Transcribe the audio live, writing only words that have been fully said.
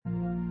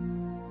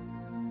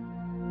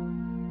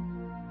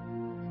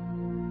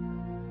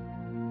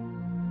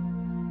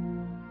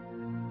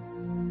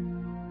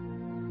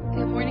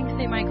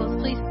Michaels.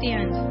 Please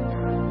stand.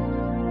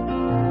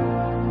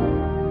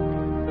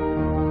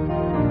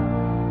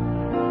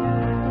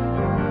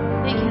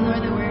 Thank you,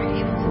 Lord, that we're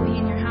able to be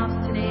in your house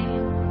today.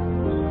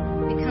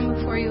 We come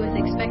before you with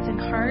expectant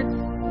hearts,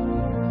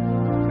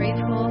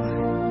 grateful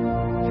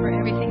for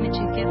everything that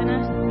you've given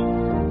us.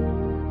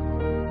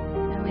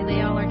 And we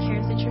lay all our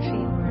cares at your feet,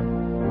 Lord.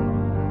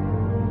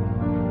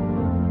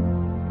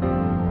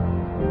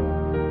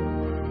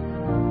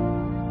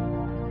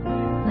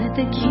 Let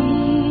the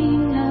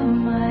King of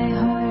my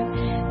heart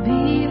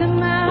be the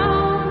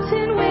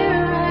mountain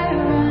where I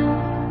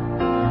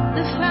run,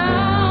 the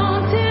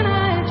fountain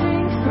I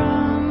drink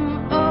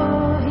from.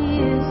 Oh, he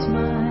is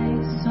my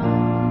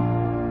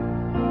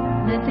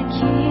song. Let the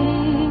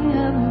King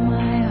of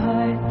my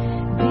heart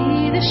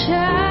be the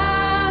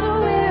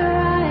shadow where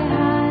I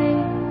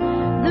hide,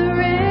 the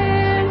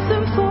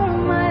ransom for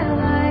my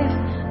life.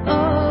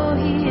 Oh,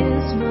 he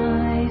is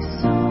my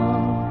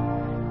song.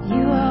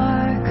 You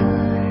are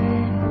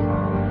good,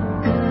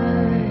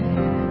 good.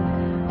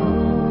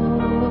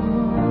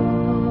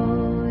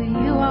 Oh,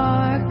 you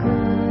are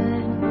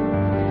good,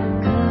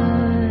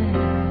 good.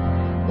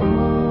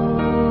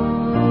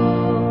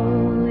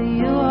 Oh,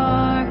 you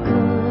are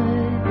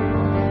good,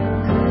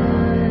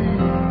 good.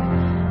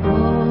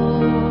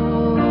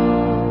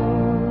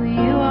 Oh,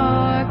 you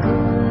are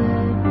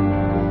good,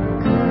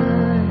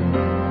 good.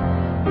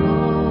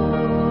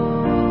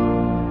 Oh,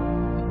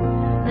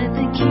 let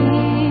the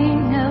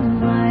King of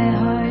my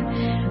heart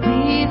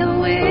be the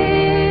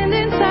wind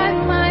inside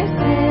my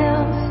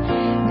sails,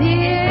 the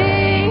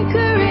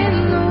anchor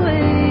in the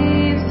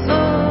waves.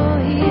 Oh,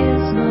 he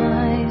is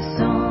my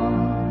song.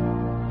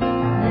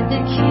 Let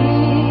the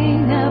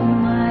King of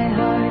my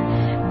heart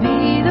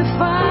be the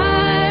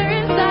fire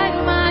inside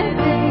my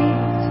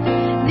veins,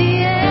 the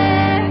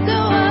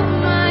echo of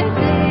my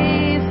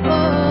days.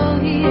 Oh,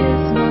 he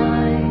is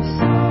my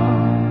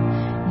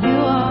song. You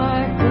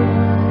are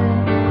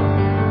good,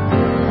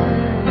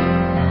 good.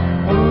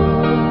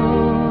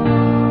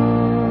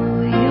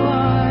 Oh, you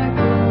are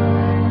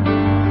good,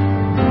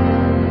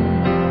 good.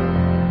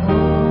 Oh,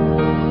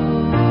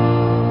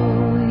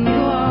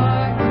 you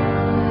are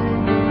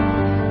good,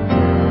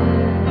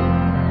 good.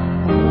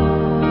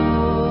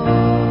 Oh,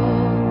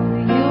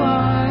 you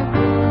are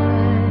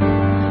good,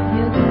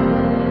 you're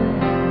good.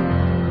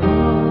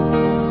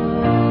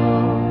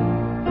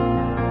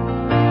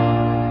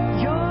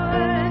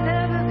 You're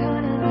never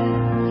gonna let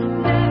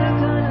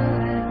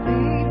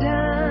me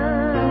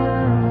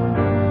down.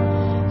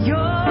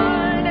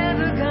 You're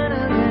never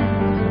gonna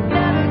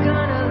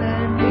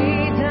let me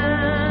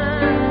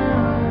down.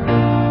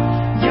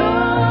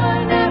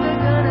 You're never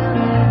gonna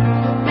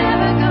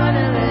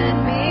let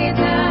me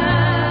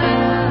down.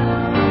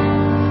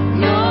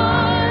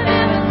 You're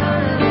never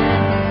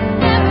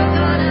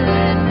gonna let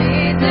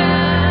me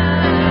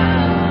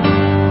down.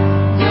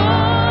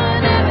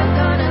 You're never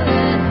gonna let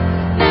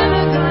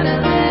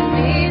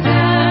me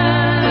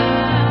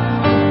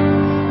down.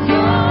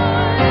 You're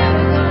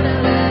never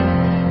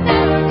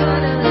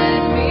gonna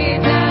let me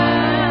down.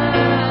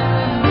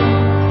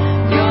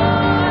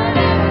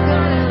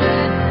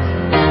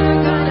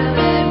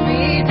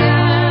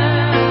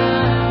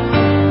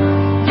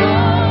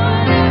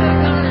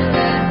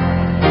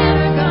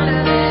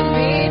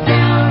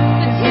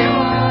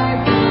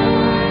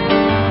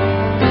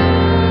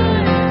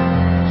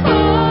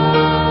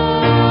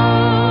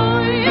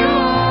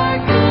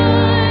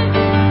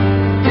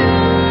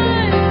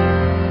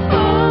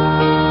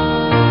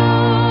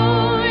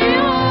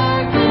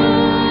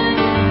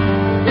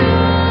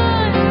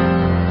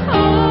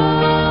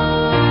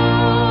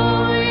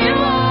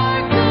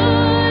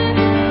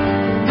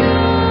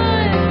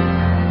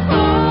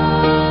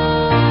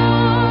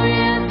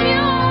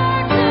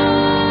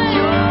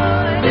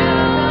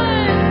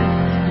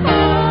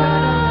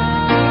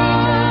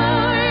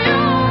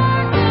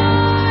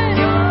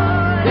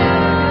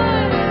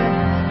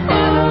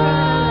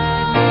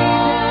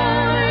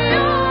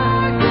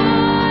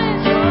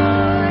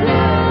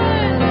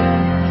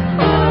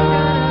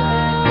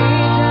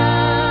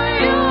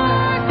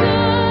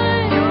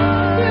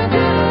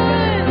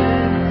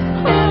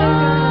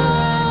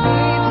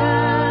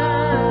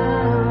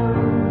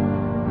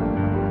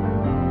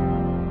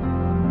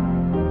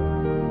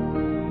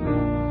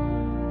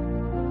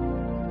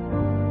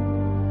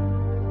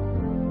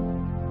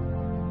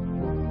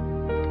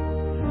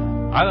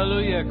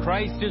 Hallelujah.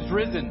 Christ is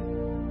risen.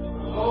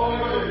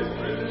 Lord is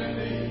risen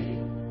indeed.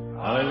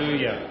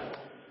 Hallelujah.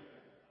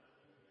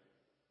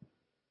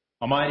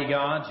 Almighty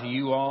God, to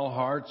you all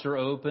hearts are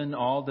open,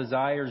 all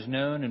desires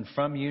known, and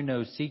from you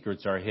no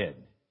secrets are hid.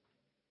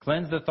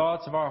 Cleanse the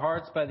thoughts of our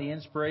hearts by the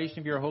inspiration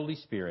of your Holy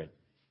Spirit,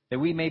 that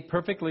we may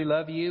perfectly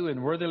love you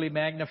and worthily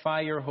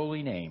magnify your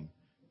holy name.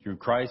 Through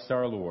Christ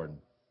our Lord.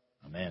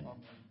 Amen.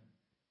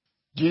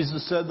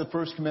 Jesus said the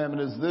first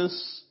commandment is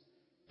this: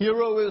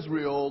 Hear, O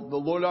Israel, the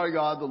Lord our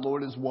God, the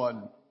Lord is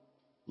one.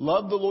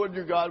 Love the Lord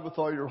your God with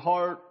all your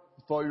heart,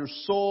 with all your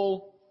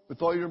soul,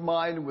 with all your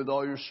mind, and with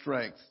all your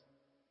strength.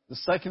 The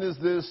second is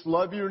this: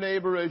 love your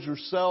neighbor as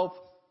yourself.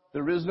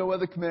 There is no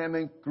other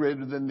commandment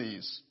greater than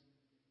these.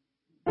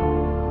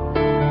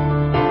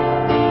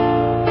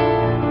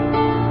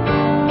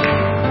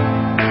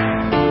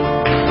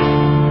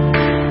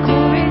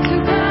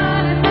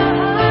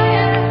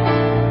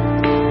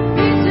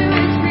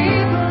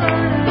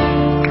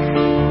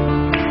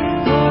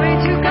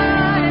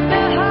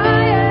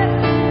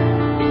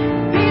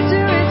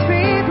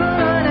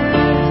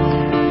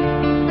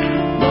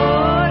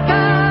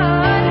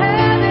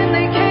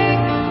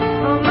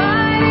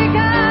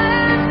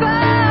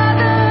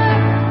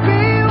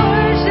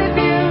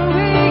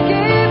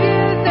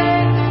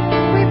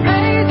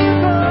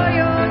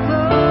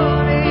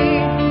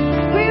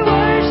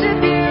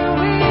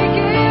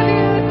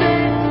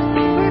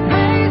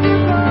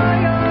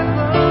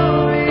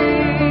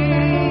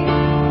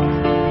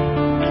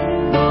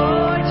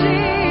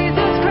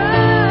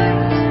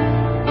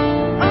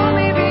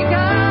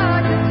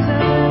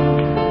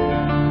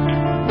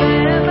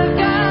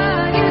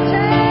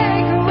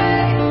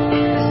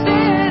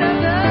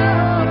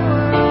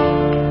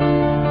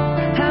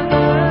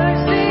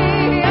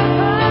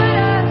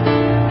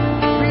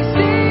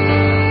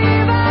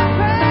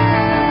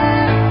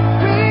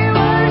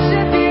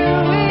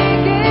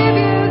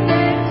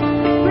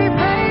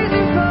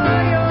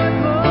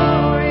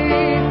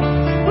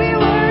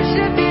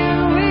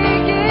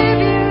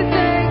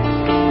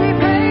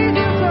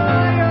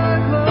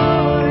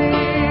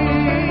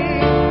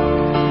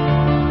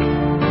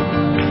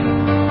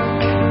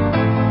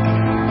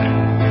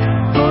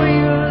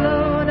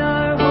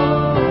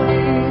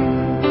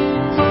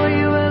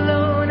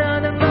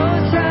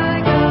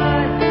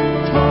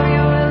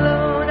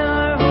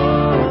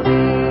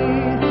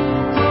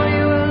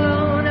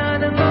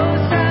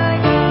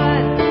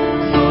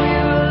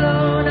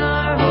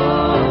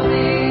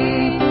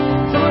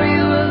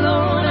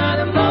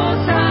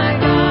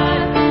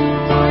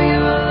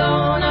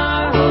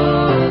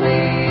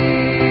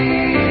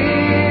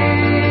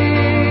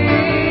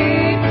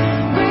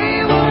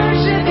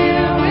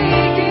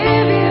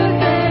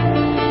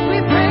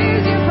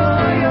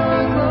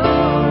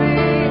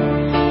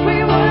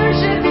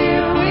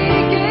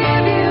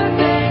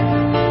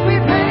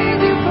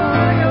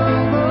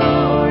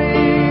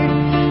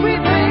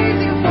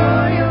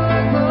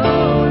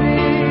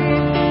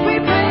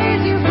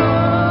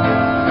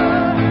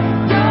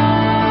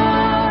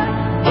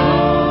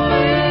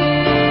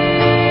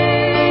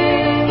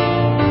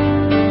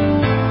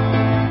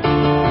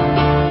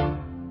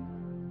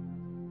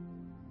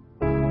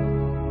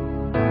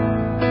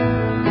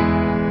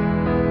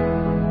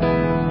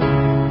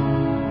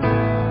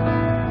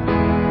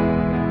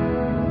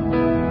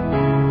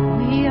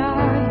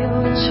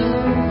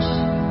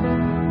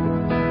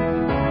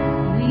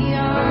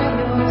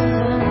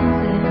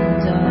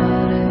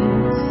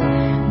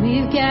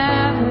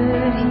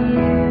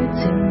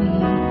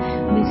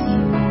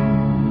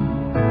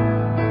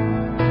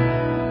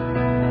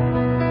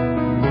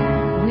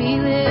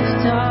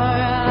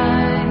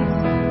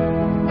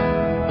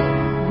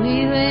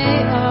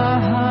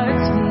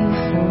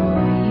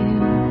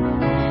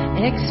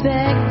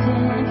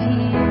 Expectant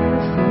here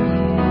for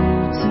you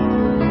to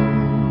move.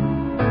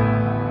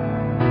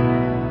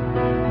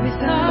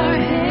 With our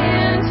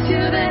hands to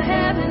the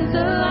heavens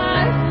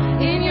alive,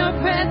 in your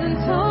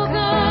presence, oh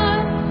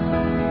God.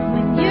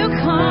 When you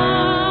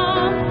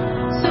come,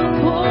 so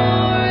pour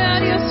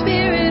out your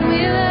spirit,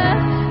 we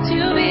love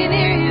to be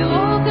near you,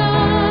 oh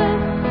God.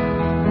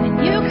 When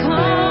you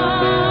come.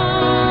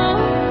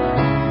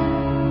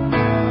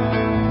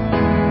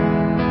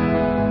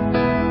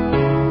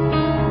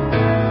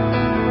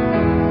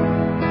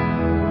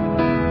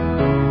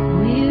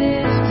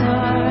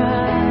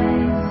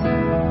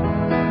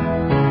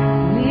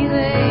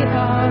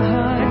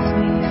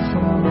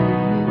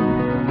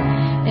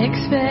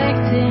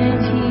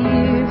 Expectant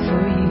here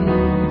for you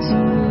to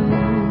move.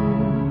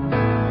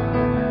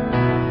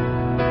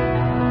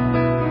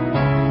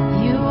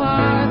 You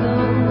are the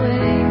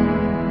way,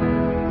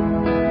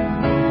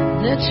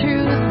 the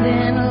truth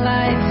and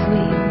life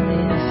we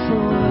live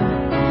for.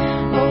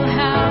 Oh,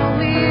 how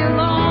we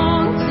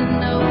long to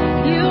know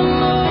you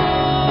more.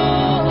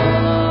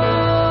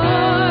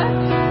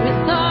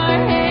 With our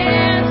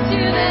hands to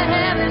the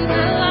heavens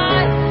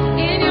alive,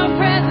 in your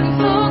presence,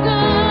 oh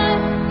God.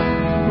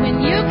 When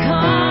you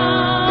come.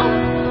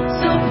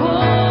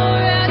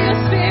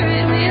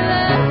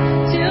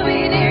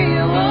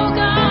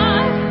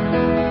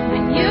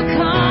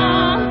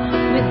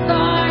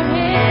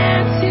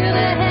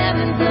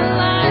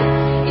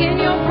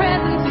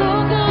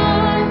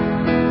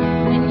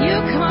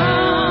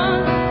 Come.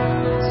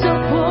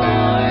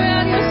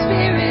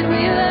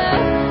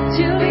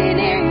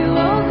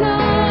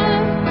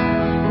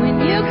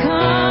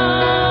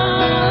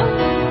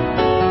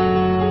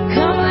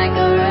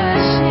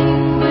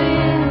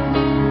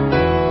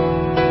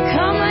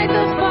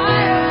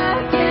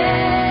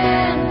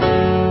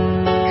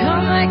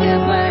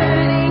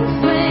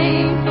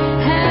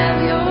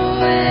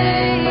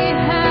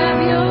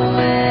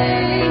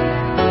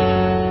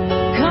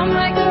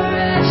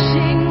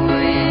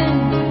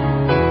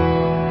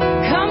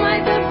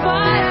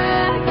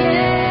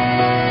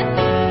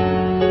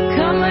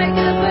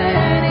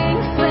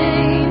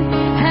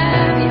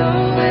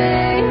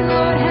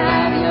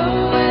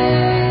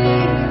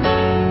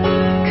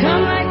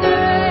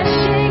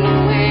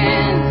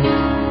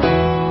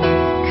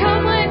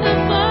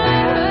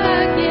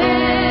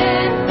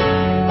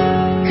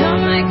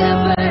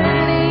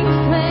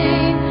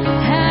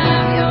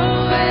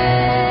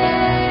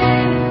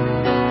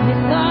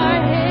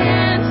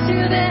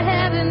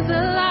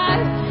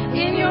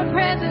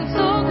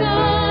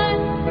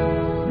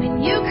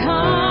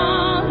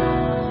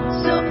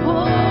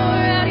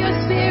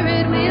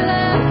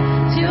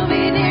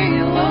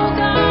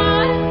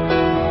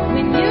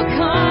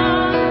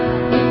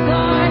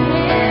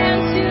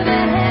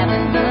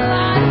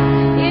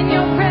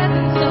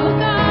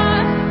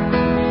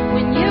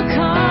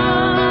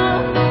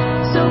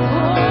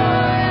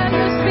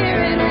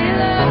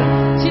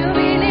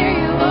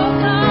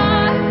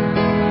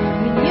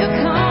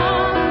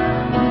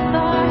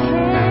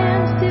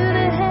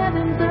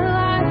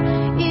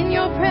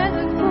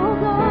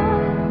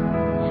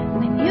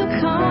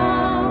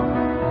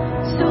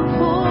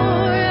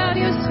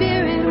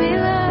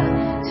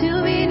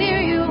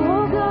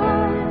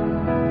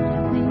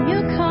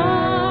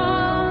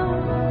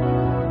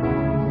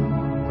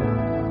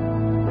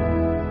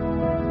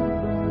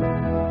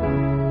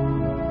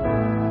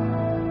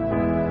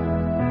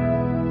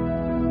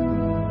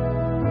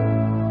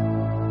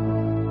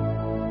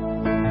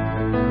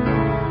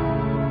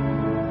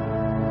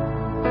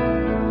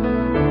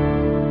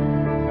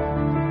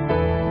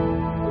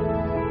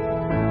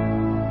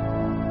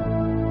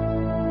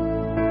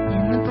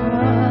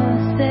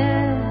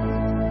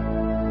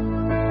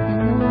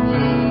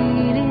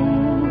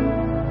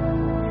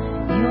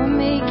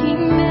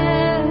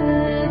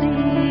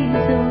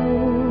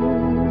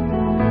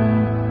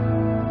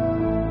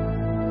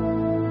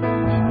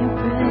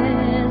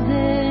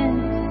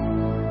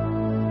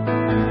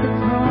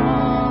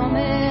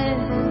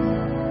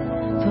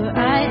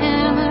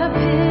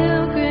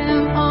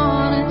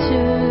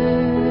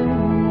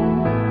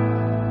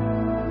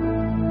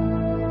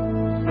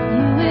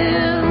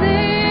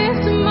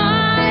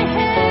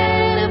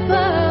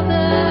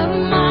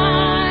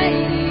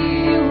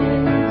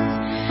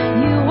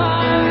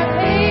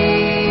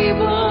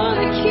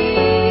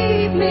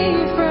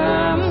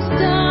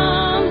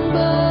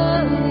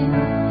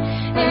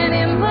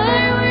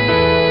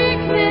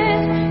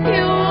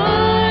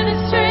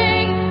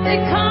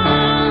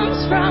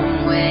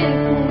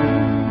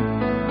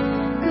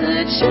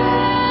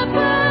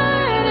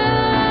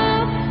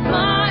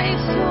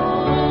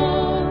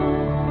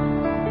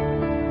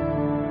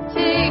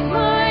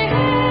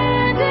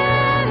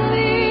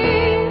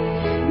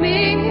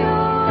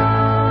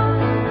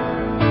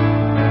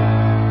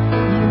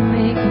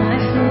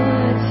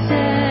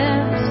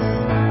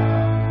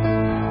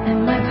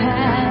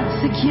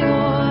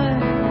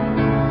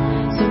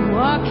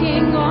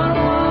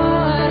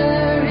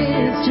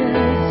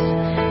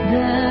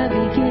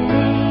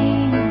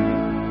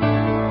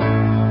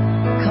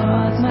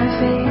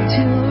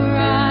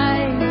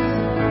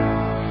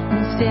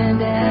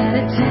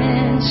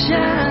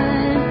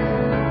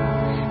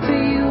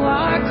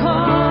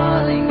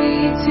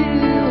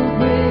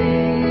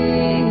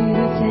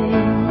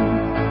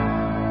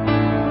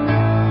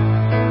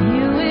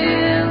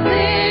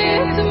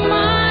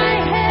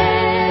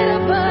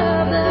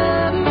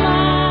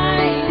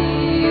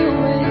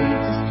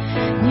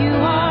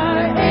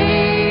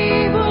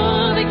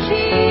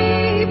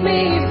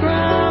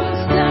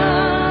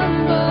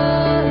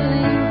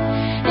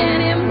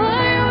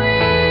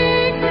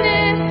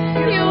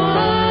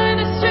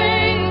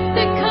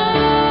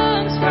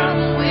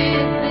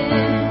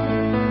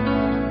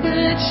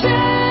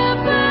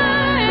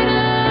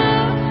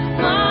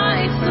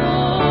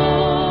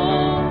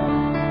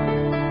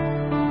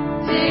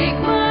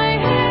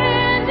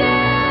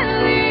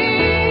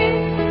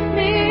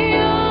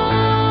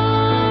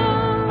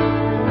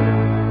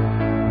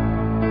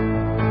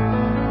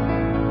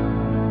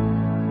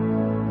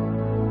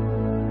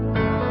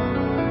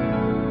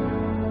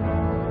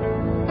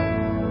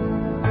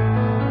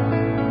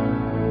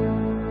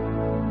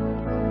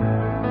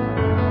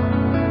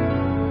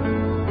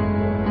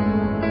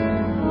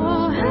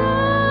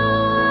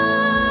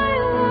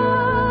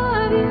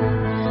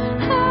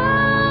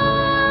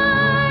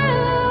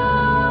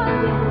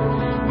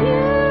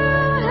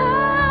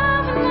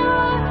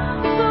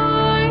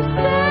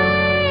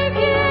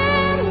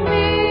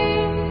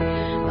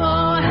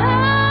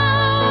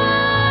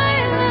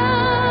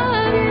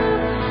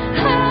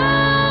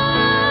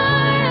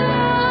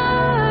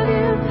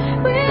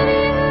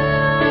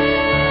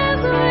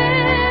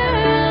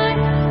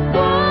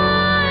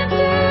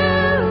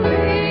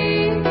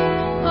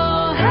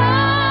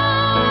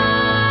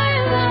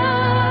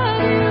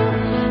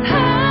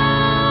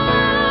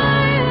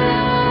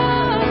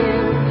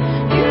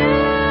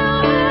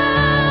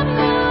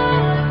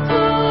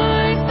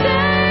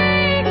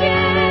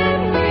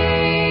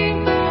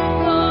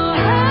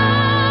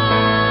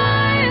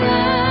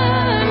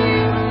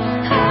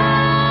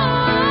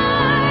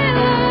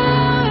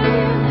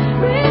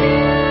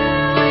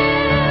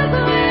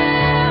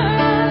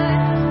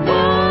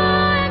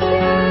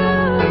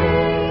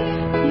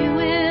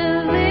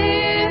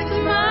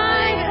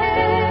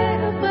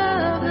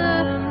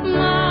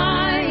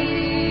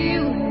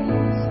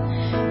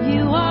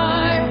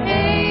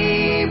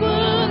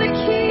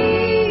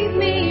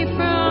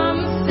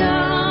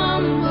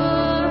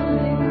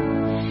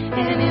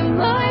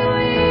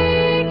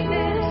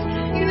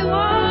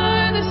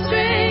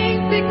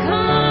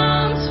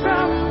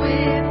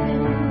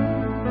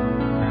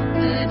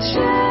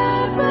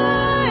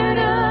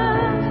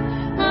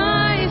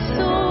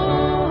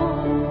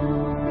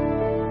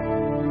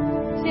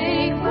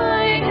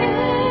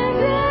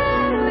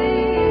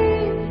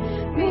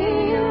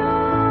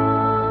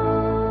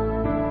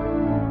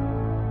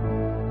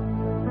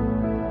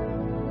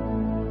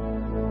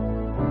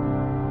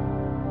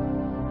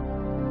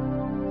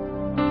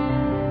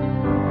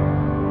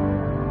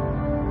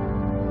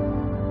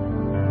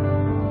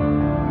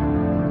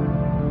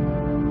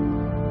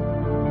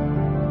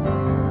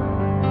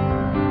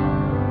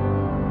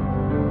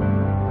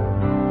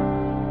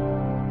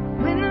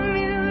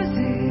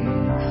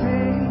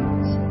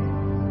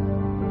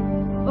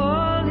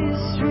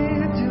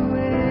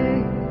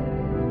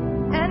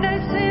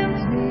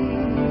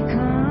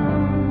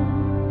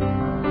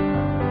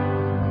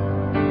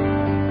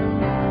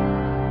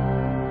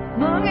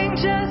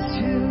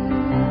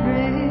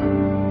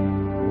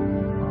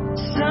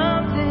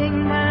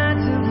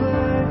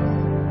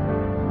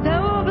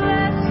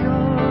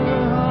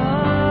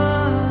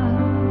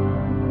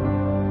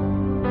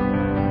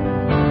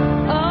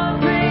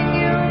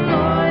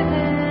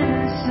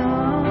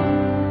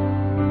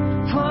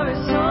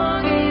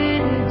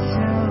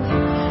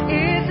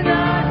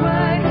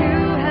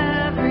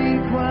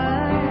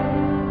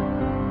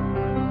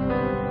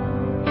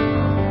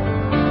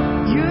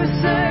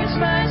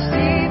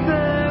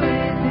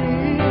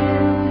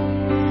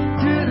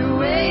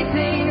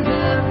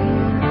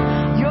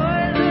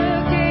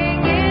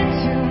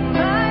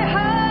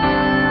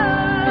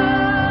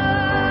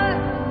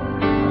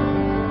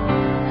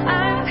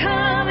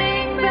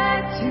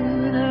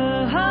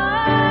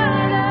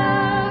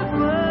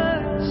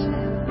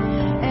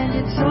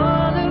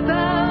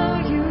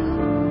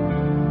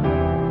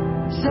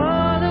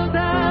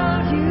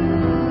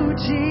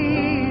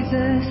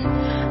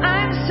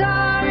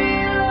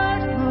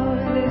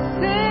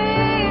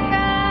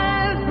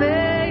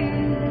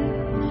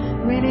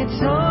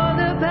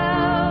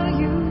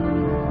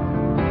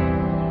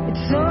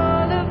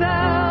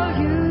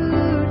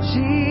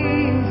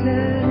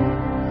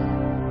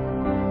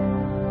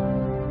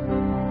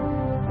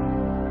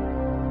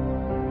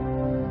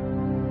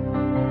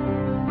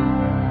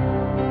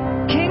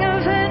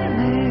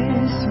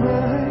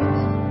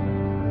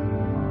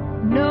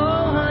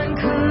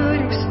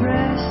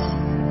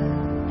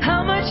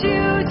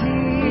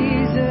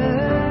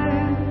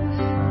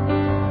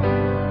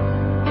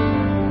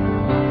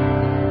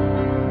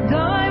 Though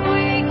I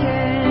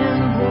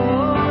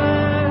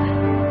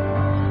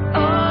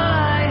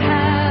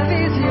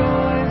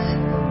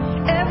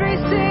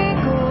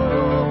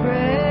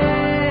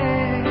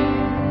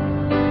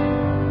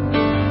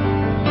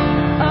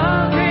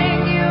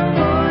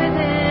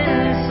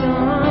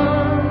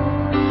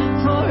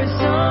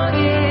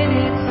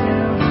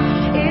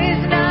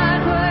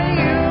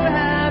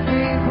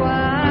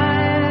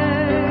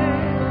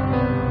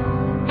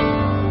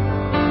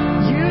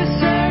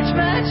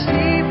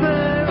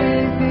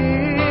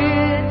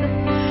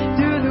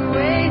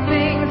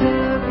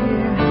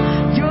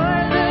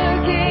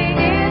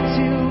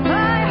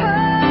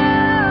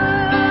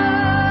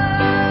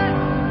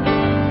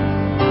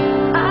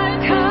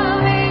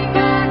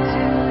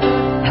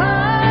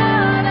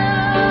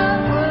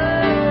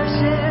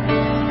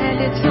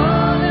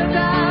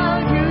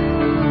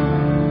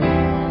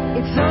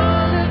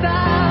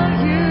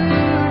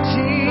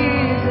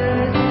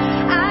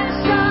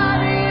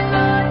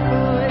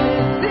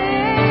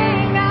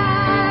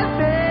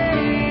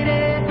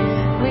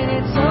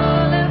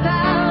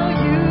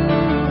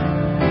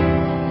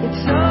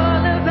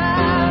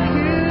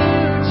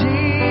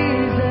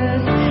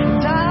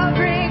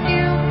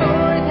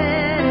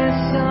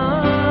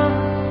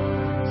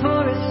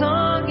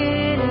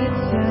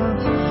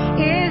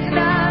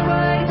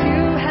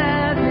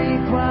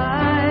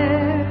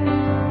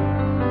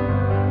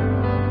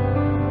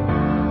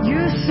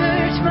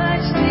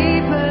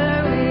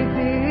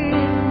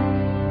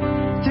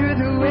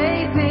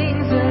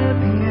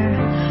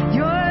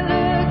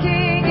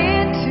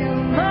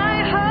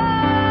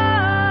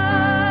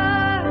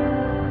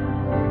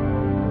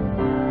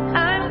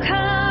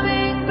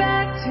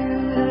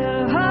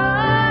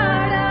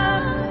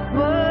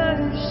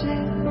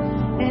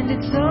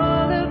It's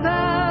all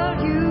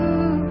about you.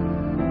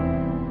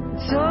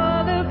 It's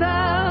all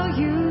about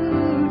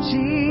you,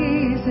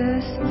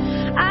 Jesus.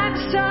 I'm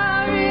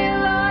sorry,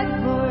 Lord,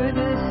 for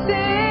the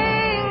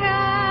thing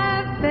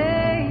I've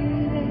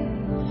made.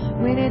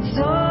 When it's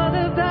all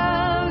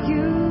about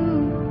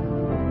you,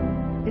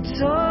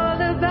 it's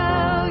all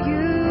about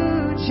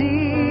you, Jesus.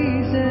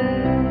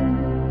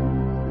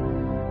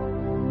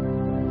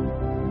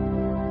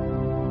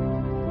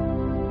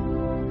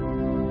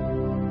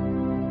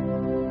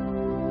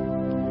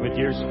 With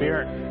your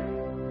spirit.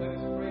 Let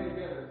us pray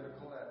together for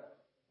Colette.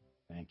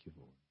 Thank you,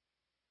 Lord.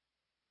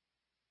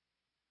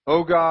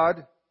 O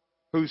God,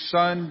 whose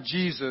Son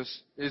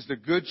Jesus is the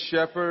good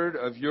shepherd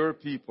of your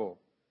people,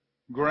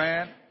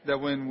 grant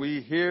that when we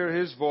hear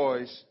his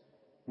voice,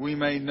 we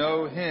may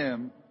know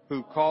him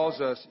who calls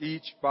us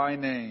each by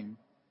name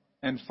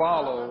and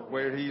follow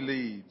where he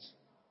leads,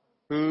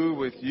 who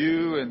with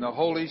you and the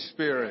Holy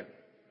Spirit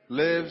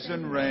lives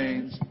and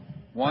reigns,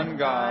 one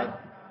God,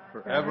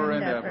 forever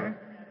and ever.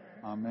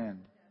 Amen.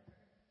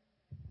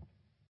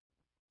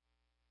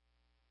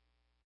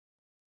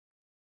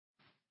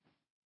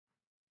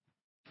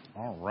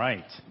 All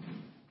right.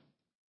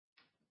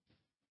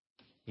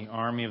 The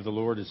army of the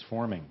Lord is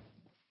forming.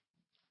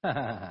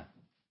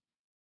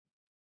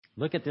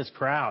 Look at this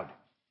crowd.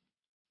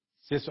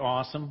 Is this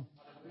awesome?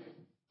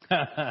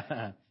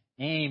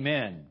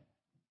 Amen.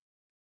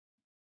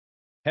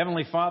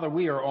 Heavenly Father,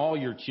 we are all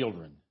your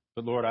children.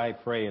 But Lord, I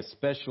pray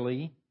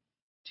especially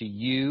to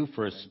you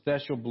for a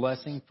special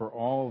blessing for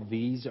all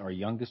these, our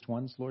youngest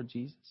ones, Lord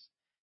Jesus.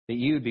 That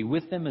you would be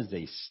with them as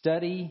they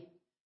study,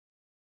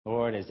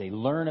 Lord, as they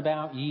learn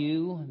about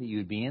you, that you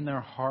would be in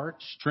their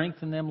heart.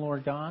 Strengthen them,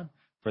 Lord God,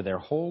 for their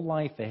whole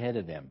life ahead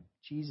of them. In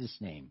Jesus'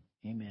 name,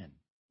 amen.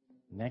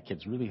 And that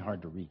kid's really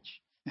hard to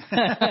reach.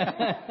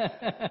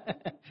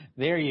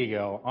 There you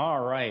go. All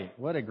right.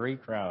 What a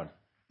great crowd.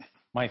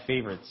 My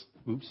favorites.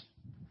 Oops.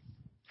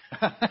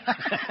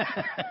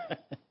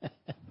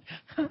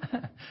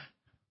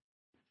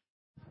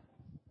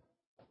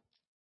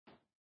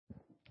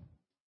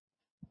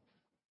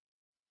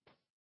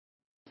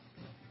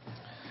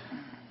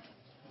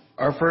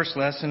 Our first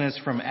lesson is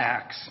from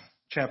Acts,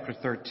 chapter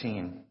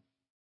 13.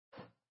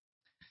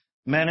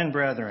 Men and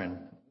brethren,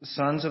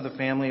 sons of the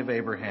family of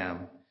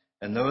Abraham,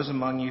 and those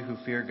among you who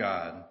fear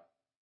God,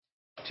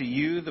 to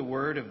you the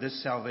word of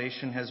this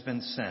salvation has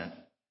been sent.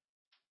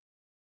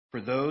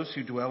 For those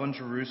who dwell in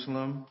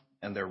Jerusalem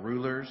and their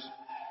rulers,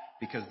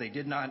 because they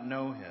did not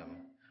know him,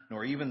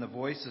 nor even the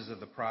voices of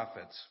the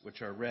prophets,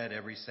 which are read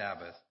every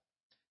Sabbath,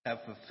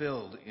 have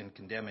fulfilled in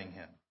condemning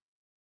him.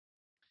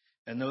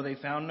 And though they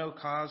found no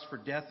cause for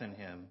death in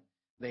him,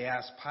 they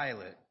asked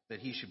Pilate that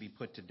he should be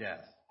put to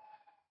death.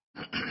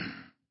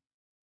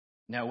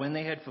 Now when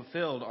they had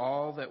fulfilled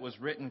all that was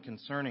written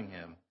concerning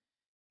him,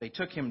 they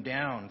took him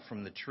down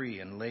from the tree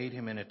and laid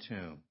him in a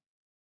tomb.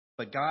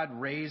 But God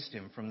raised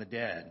him from the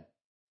dead.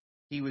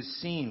 He was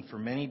seen for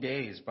many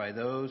days by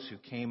those who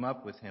came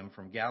up with him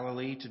from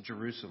Galilee to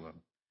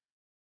Jerusalem,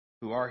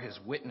 who are his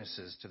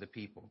witnesses to the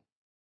people.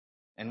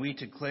 And we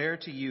declare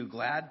to you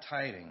glad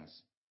tidings,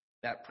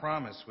 that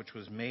promise which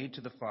was made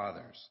to the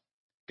fathers.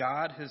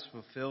 God has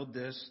fulfilled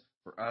this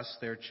for us,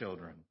 their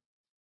children,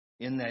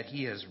 in that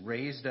he has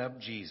raised up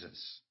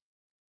Jesus.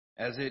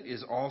 As it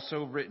is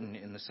also written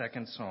in the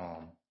second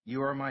psalm,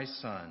 you are my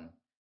son,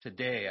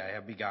 today I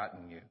have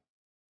begotten you.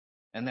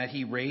 And that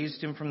he raised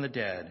him from the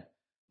dead,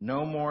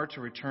 no more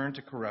to return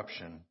to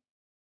corruption.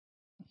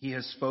 He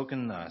has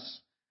spoken thus,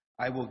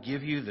 I will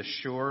give you the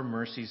sure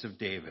mercies of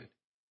David.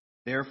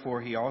 Therefore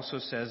he also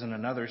says in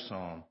another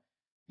psalm,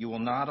 you will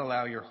not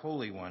allow your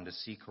Holy One to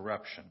see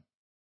corruption.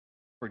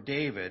 For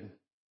David,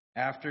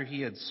 after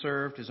he had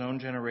served his own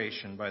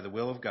generation by the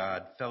will of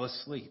God, fell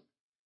asleep,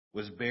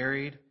 was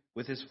buried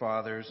with his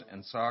fathers,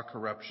 and saw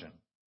corruption.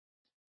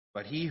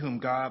 But he whom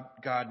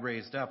God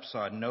raised up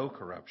saw no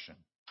corruption.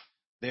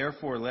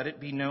 Therefore let it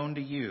be known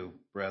to you,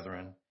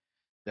 brethren,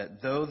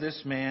 that though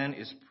this man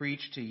is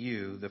preached to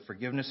you the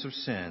forgiveness of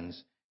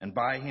sins, and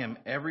by him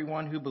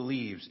everyone who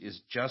believes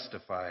is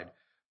justified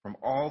from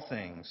all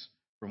things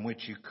from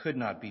which you could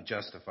not be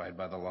justified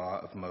by the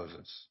law of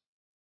Moses.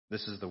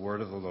 This is the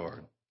word of the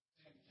Lord.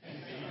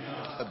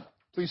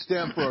 Please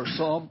stand for our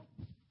psalm.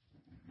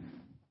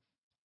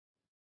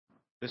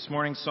 This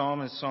morning's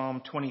psalm is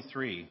Psalm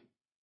 23,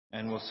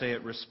 and we'll say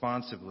it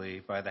responsively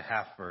by the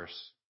half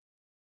verse.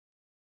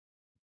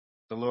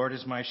 The Lord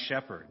is my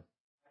shepherd.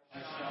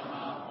 I shall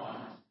not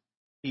want.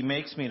 He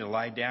makes me to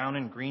lie down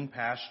in green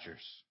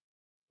pastures.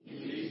 He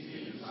leads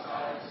me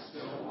beside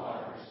still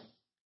waters.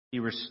 He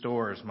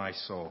restores my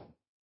soul.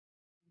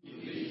 He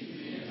leads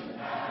me in the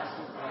paths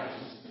of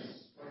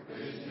righteousness for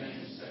his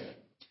name's sake.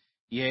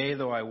 Yea,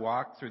 though I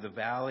walk through the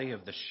valley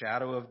of the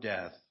shadow of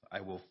death,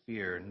 I will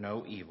fear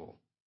no evil.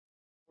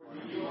 For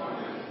you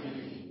are with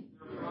me,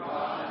 your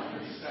rod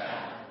and your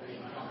staff, they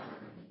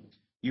comfort me.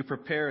 You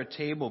prepare a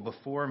table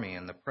before me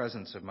in the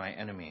presence of my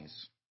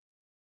enemies.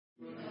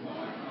 You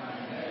anoint my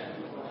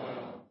head with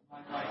oil,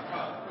 my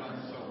cup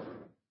runs over.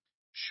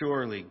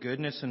 Surely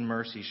goodness and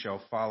mercy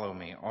shall follow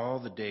me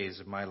all the days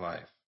of my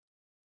life.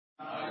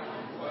 I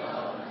will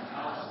dwell in the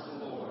house of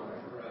the Lord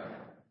forever.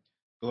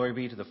 Glory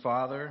be to the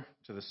Father,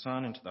 to the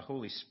Son, and to the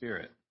Holy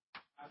Spirit.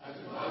 As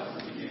it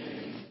was in the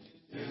beginning,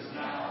 is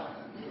now,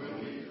 and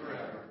will be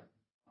forever.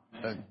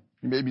 Amen.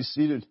 You may be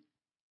seated.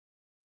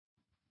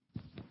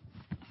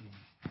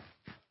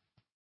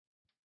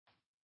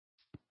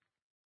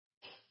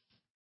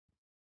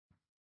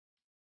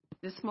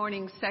 This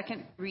morning's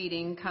second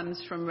reading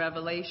comes from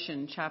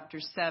Revelation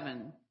chapter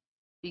 7,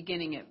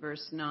 beginning at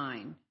verse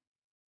 9.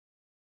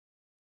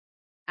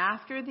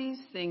 After these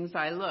things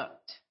I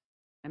looked,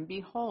 and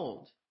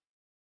behold,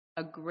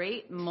 a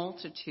great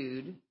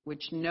multitude,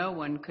 which no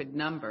one could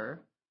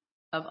number,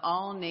 of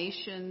all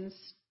nations,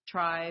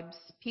 tribes,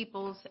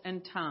 peoples,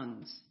 and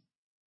tongues,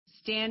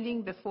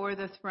 standing before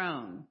the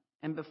throne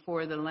and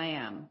before the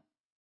Lamb,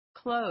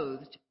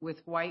 clothed with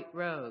white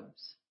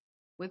robes,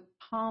 with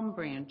palm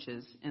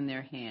branches in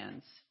their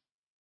hands,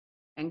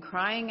 and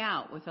crying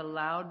out with a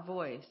loud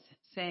voice,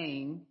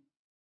 saying,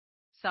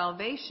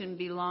 Salvation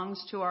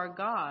belongs to our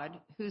God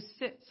who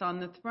sits on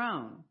the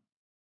throne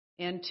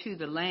and to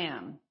the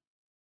Lamb.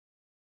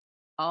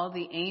 All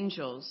the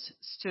angels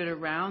stood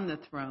around the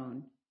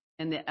throne,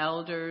 and the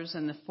elders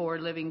and the 4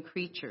 living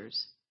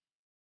creatures,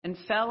 and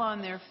fell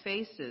on their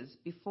faces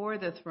before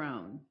the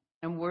throne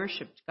and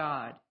worshipped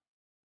God,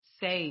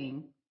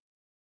 saying,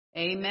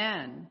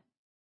 Amen.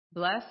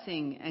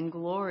 Blessing and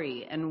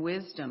glory and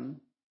wisdom,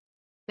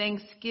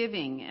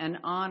 thanksgiving and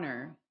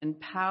honor and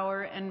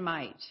power and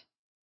might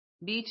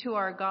be to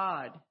our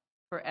God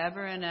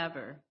forever and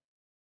ever.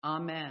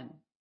 Amen.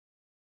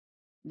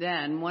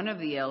 Then one of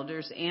the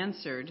elders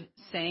answered,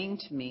 saying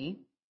to me,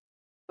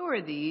 Who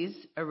are these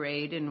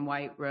arrayed in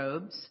white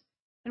robes,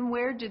 and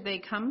where did they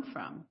come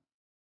from?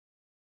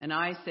 And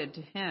I said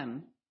to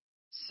him,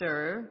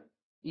 Sir,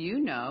 you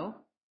know.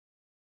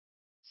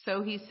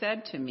 So he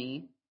said to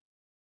me,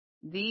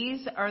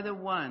 These are the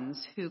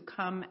ones who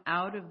come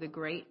out of the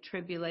great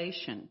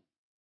tribulation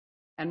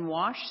and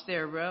washed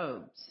their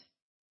robes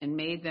and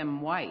made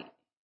them white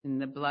in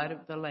the blood of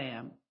the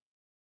Lamb.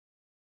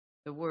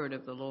 The word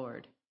of the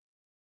Lord.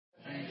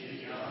 Thank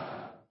you,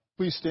 God.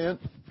 Please stand.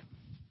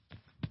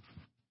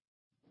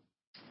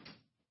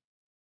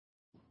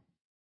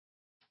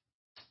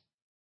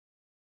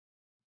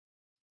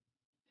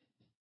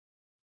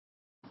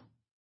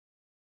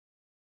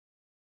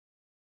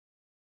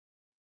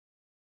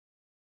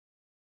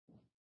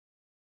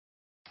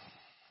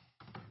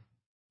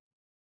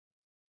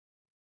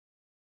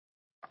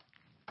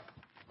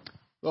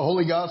 The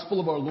Holy Gospel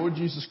of our Lord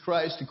Jesus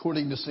Christ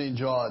according to St.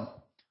 John.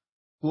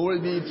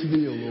 Glory be to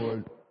thee, O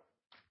Lord.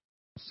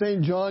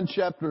 St. John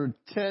chapter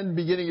 10,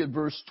 beginning at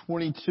verse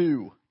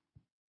 22.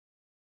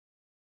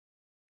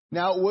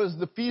 Now it was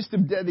the Feast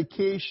of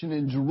Dedication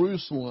in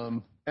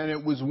Jerusalem, and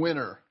it was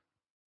winter.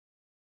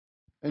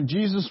 And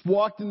Jesus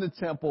walked in the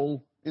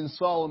temple in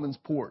Solomon's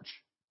porch.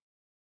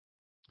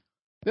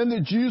 Then the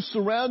Jews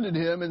surrounded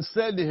him and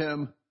said to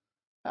him,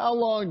 How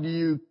long do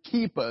you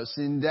keep us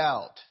in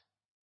doubt?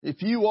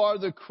 If you are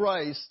the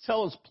Christ,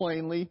 tell us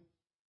plainly.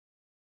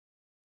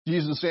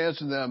 Jesus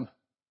answered them,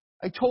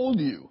 I told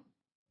you,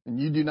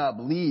 and you do not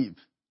believe.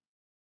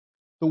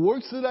 The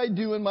works that I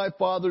do in my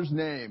Father's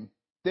name,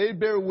 they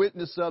bear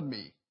witness of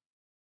me.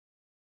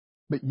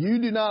 But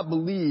you do not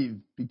believe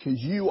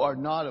because you are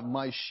not of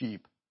my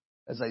sheep,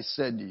 as I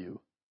said to you.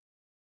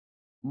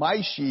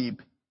 My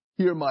sheep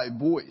hear my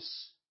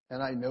voice,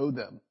 and I know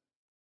them,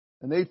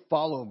 and they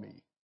follow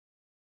me.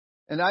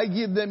 And I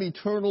give them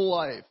eternal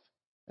life,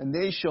 and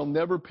they shall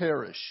never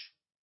perish.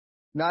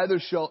 Neither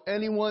shall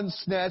anyone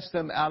snatch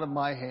them out of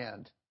my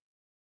hand.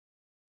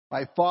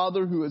 My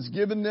Father who has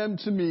given them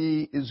to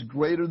me is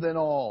greater than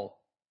all,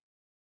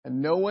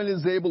 and no one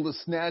is able to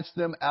snatch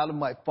them out of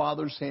my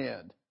Father's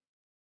hand.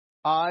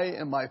 I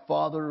and my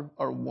Father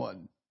are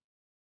one.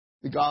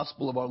 The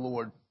Gospel of our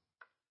Lord.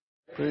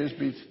 Praise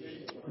be to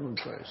you,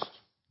 Christ.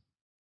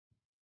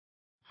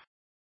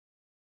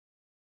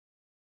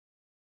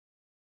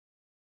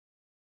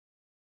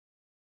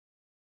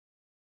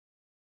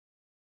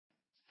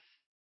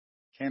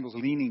 Candle's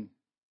leaning.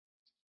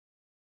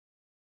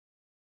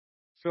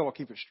 Phil will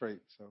keep it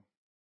straight. So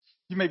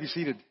you may be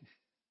seated.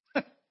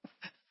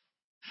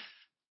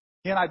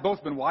 He and I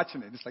both been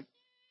watching it. It's like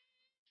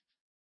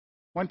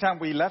one time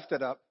we left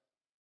it up.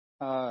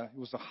 It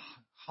was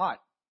hot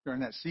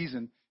during that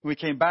season. And we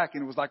came back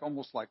and it was like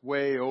almost like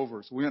way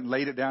over. So we went and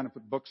laid it down and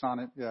put books on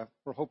it. Yeah,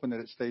 we're hoping that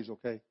it stays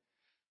okay.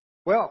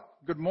 Well,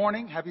 good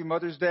morning. Happy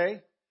Mother's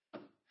Day.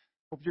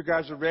 Hope you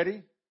guys are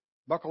ready.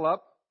 Buckle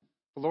up.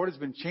 The Lord has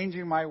been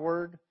changing my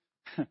word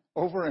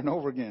over and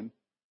over again.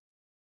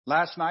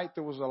 Last night,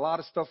 there was a lot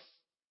of stuff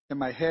in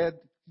my head.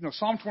 You know,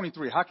 Psalm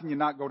 23, how can you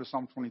not go to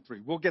Psalm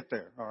 23? We'll get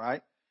there, all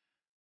right?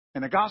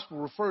 And the gospel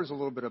refers a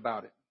little bit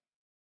about it.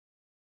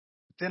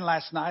 But then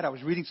last night, I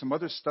was reading some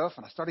other stuff,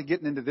 and I started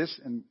getting into this,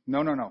 and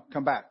no,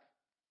 come back.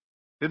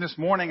 Then this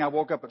morning, I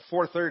woke up at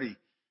 4:30.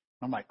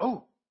 I'm like,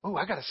 oh,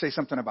 I got to say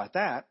something about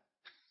that.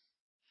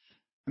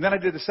 And then I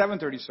did the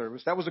 7:30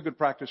 service. That was a good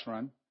practice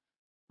run.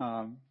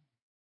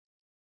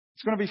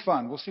 It's going to be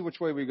fun. We'll see which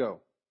way we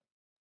go.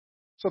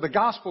 So the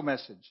gospel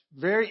message,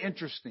 very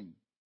interesting.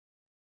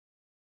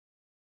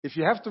 If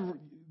you have to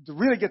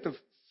really get the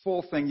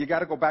full thing, you got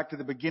to go back to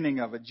the beginning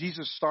of it.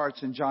 Jesus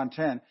starts in John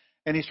 10,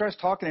 and he starts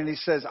talking, and he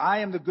says, I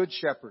am the good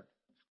shepherd.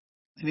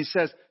 And he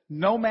says,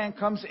 no man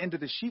comes into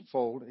the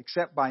sheepfold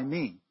except by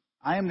me.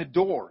 I am the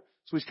door.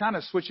 So he's kind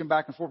of switching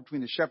back and forth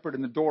between the shepherd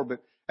and the door.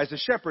 But as the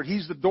shepherd,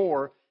 he's the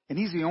door, and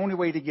he's the only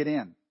way to get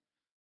in.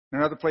 In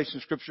another place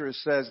in Scripture, it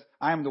says,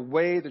 I am the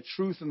way, the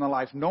truth, and the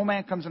life. No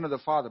man comes into the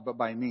Father but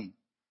by me.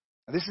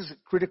 Now, this is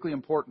critically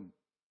important,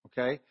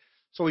 okay?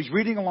 So he's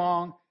reading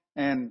along,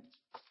 and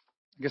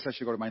I guess I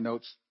should go to my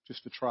notes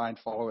just to try and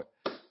follow it.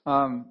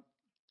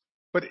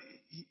 But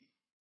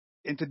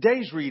in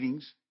today's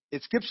readings,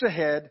 it skips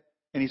ahead,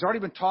 and he's already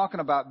been talking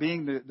about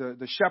being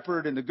the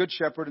shepherd and the good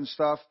shepherd and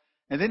stuff.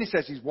 And then he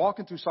says he's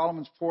walking through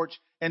Solomon's porch,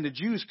 and the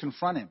Jews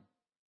confront him,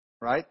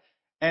 right?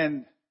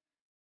 And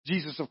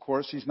Jesus, of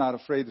course, he's not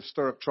afraid to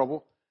stir up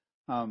trouble.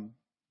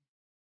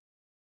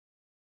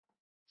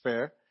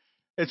 Fair.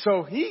 And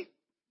so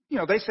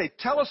they say,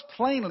 tell us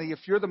plainly if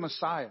you're the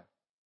Messiah.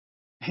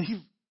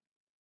 And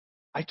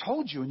I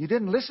told you, and you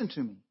didn't listen to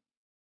me.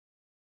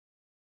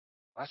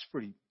 That's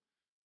pretty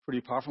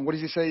powerful. What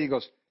does he say? He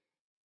goes,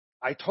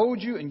 I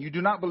told you, and you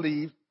do not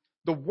believe.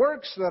 The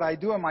works that I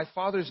do in my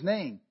Father's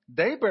name,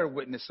 they bear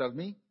witness of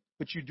me,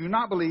 but you do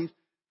not believe.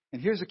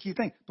 And here's the key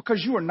thing,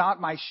 because you are not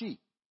my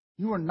sheep.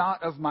 You are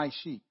not of my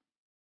sheep.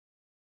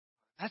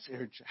 That's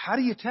urgent. How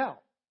do you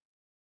tell?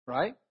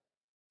 Right?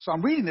 So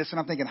I'm reading this and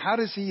I'm thinking, how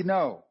does he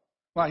know?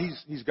 Well,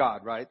 he's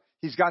God, right?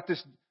 He's got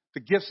the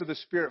gifts of the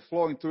Spirit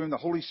flowing through him, the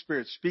Holy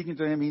Spirit speaking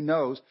to him. He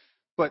knows.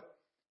 But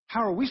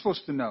how are we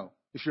supposed to know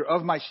if you're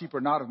of my sheep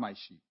or not of my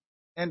sheep?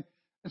 And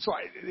so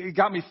it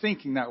got me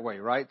thinking that way,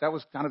 right? That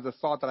was kind of the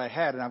thought that I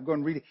had, and I'm going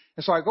to read it.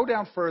 And so I go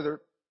down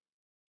further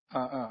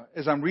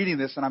as I'm reading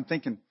this, and I'm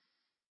thinking,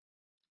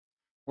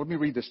 let me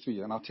read this to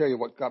you, and I'll tell you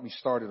what got me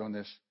started on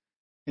this.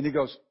 And he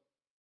goes,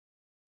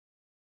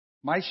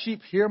 my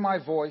sheep hear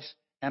my voice,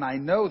 and I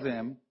know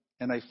them,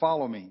 and they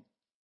follow me.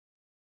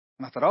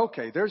 And I thought,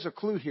 okay, there's a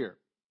clue here.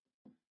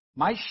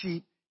 My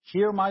sheep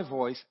hear my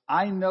voice,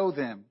 I know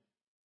them,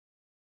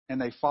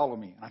 and they follow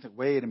me. And I thought,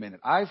 wait a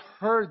minute, I've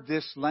heard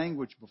this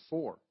language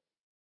before.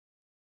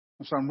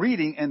 And so I'm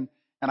reading, and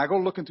I go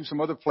looking through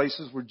some other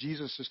places where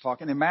Jesus is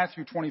talking. In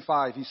Matthew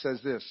 25, he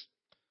says this,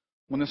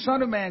 when the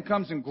Son of Man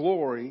comes in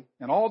glory,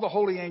 and all the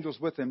holy angels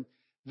with him,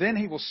 then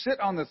he will sit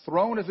on the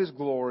throne of his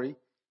glory,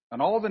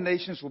 and all the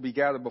nations will be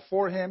gathered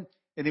before him,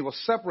 and he will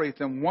separate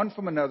them one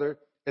from another,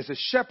 as a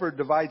shepherd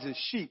divides his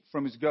sheep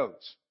from his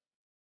goats.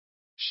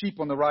 Sheep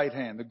on the right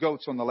hand, the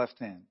goats on the left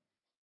hand.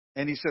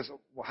 And he says,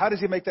 well, how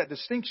does he make that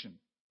distinction?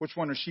 Which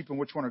one are sheep and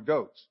which one are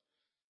goats?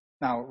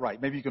 Now,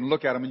 right, maybe you can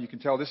look at him and you can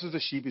tell this is a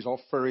sheep, he's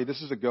all furry,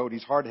 this is a goat,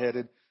 he's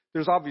hard-headed.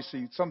 There's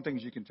obviously some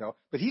things you can tell.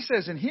 But he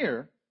says in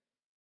here,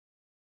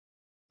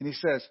 and he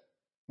says,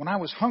 when I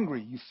was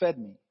hungry, you fed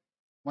me.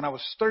 When I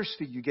was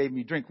thirsty, you gave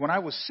me drink. When I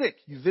was sick,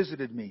 you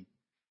visited me.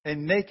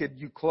 And naked,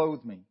 you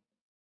clothed me.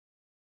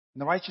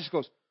 And the righteous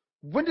goes,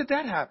 when did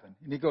that happen?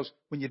 And he goes,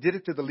 when you did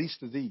it to the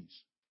least of these.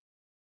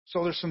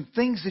 So there's some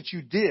things that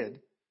you did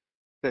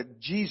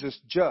that Jesus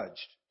judged.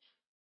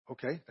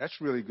 Okay,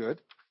 that's really good.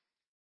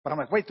 But I'm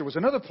like, wait, there was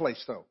another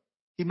place though.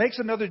 He makes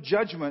another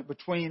judgment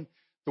between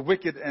the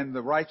wicked and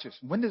the righteous.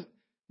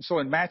 So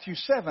in Matthew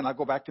 7, I'll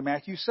go back to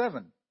Matthew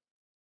 7.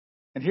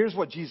 And here's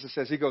what Jesus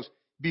says. He goes,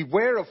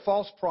 beware of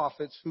false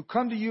prophets who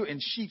come to you in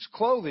sheep's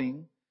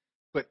clothing,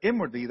 but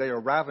inwardly they are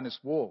ravenous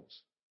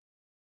wolves.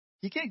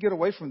 He can't get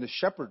away from the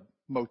shepherd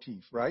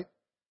motif, right?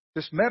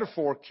 This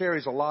metaphor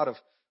carries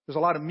there's a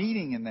lot of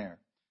meaning in there.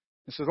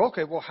 It says,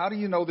 okay, well, how do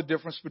you know the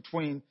difference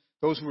between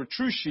those who are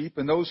true sheep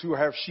and those who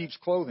have sheep's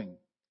clothing?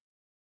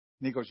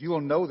 And he goes, you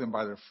will know them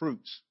by their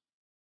fruits.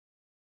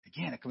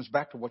 Again, it comes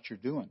back to what you're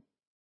doing,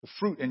 the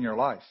fruit in your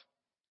life.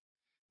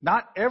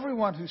 Not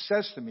everyone who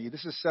says to me,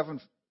 this is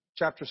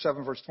chapter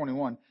 7, verse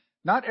 21,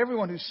 not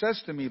everyone who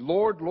says to me,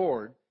 Lord,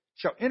 Lord,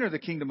 shall enter the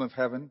kingdom of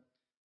heaven,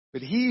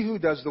 but he who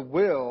does the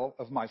will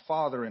of my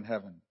Father in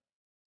heaven.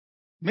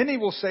 Many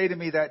will say to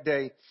me that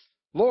day,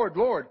 Lord,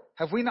 Lord,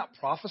 have we not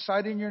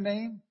prophesied in your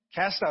name,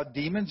 cast out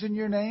demons in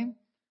your name,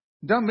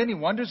 done many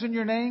wonders in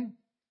your name?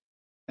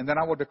 And then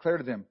I will declare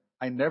to them,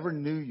 I never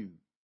knew you.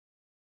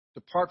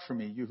 Depart from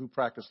me, you who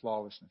practice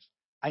lawlessness.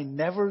 I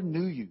never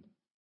knew you.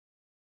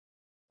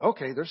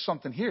 Okay, there's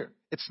something here.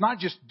 It's not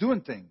just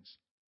doing things.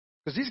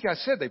 Because these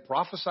guys said they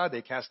prophesied,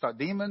 they cast out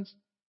demons.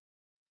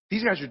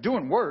 These guys are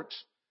doing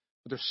works,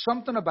 but there's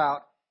something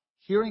about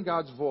hearing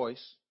God's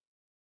voice,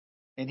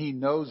 and he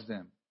knows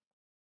them.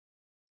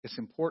 It's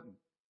important.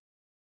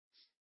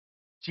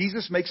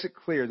 Jesus makes it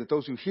clear that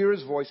those who hear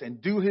his voice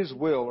and do his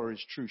will are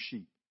his true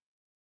sheep.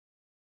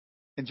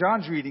 In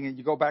John's reading, and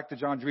you go back to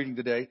John's reading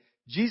today,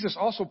 Jesus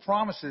also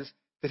promises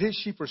that his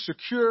sheep are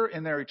secure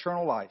in their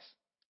eternal life.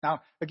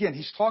 Now, again,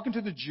 he's talking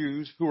to the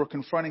Jews who are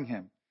confronting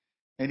him.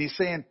 And he's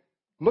saying,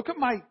 look at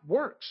my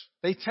works.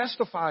 They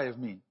testify of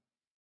me.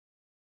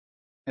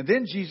 And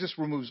then Jesus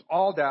removes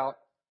all doubt,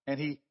 and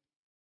he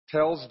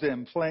tells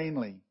them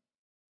plainly,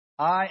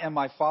 I and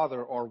my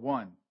Father are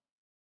one.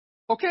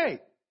 Okay,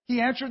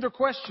 he answered their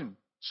question.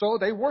 So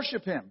they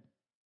worship him.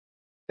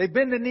 They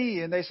bend the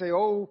knee and they say,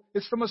 oh,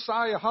 it's the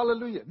Messiah,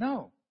 hallelujah.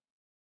 No.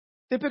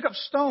 They pick up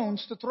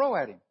stones to throw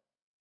at him.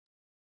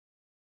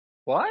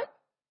 What?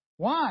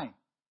 Why?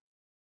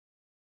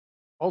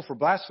 Oh, for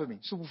blasphemy.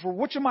 So for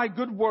which of my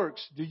good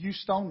works do you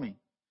stone me?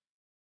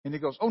 And he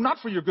goes, oh, not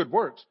for your good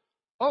works.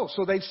 Oh,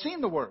 so they've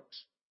seen the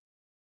works.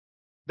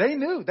 They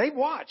knew. They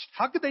watched.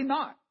 How could they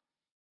not?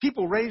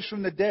 People raised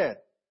from the dead.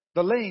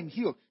 The lame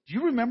healed. Do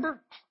you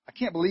remember? I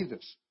can't believe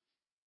this.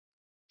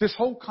 This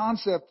whole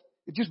concept,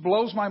 it just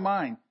blows my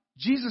mind.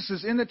 Jesus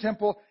is in the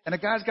temple and a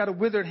guy's got a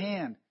withered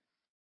hand.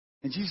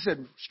 And Jesus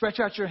said, stretch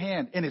out your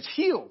hand, and it's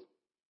healed.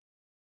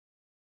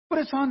 But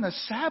it's on the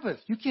Sabbath.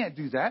 You can't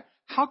do that.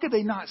 How could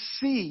they not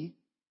see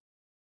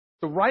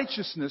the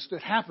righteousness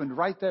that happened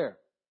right there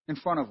in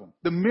front of them?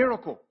 The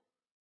miracle.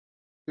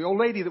 The old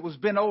lady that was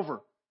bent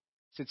over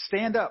said,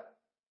 stand up.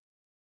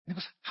 And he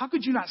goes, how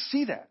could you not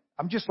see that?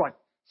 I'm just like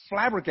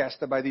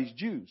flabbergasted by these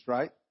Jews,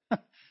 right?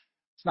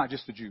 It's not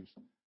just the Jews.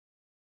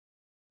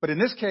 But in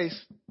this case,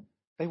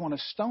 they want to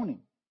stone him,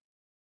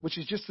 which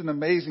is just an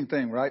amazing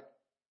thing, right?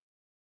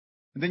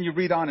 And then you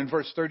read on in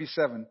verse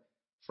 37,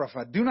 for if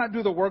I do not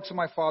do the works of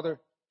my Father,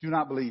 do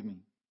not believe me.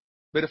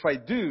 But if I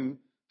do,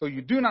 though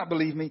you do not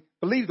believe me,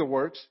 believe the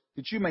works,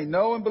 that you may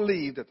know and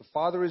believe that the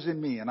Father is in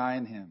me and I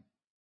in him.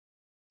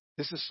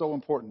 This is so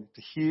important,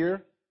 to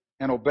hear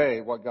and obey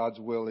what God's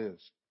will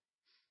is.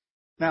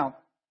 Now,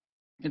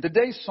 in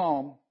today's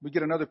psalm, we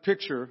get another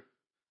picture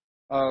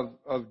of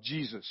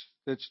Jesus.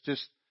 That's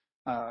just,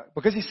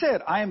 because he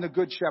said, I am the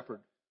good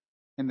shepherd,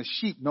 and the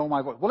sheep know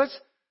my voice. Well,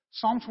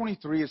 Psalm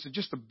 23 is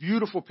just a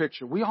beautiful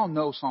picture. We all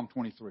know Psalm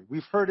 23.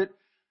 We've heard it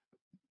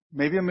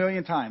maybe a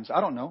million times. I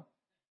don't know.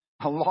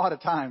 A lot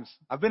of times.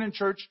 I've been in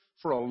church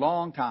for a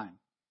long time.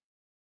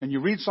 And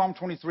you read Psalm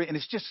 23, and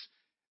it's just,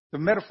 the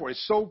metaphor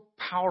is so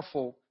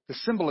powerful, the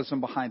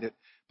symbolism behind it.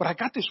 But I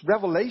got this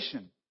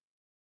revelation,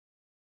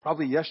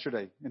 probably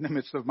yesterday, in the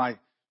midst of my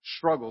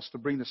struggles to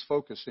bring this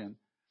focus in.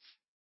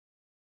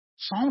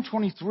 Psalm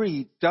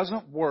 23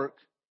 doesn't work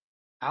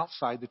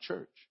outside the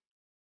church.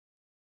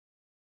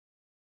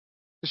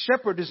 The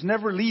shepherd is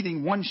never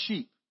leading one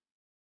sheep.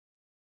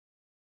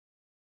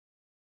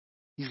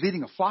 He's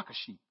leading a flock of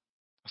sheep.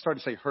 I started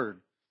to say herd.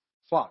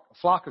 Flock. A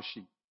flock of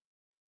sheep.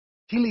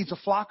 He leads a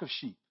flock of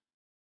sheep.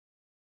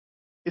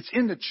 It's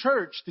in the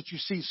church that you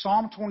see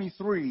Psalm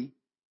 23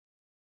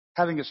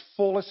 having its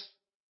fullest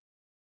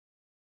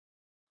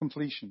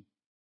completion.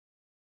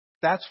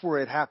 That's where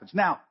it happens.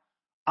 Now,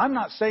 I'm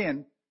not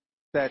saying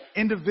that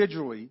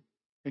individually,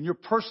 in your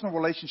personal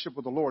relationship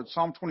with the Lord,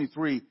 Psalm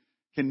 23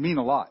 can mean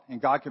a lot,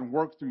 and God can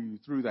work through you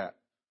through that.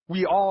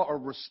 We all are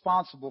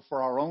responsible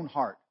for our own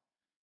heart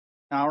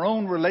and our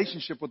own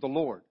relationship with the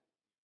Lord.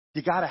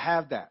 You got to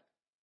have that.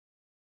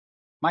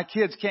 My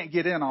kids can't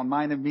get in on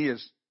mine and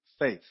Mia's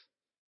faith.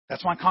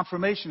 That's why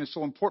confirmation is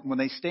so important when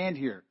they stand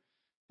here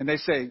and they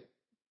say,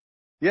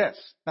 yes.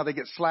 Now they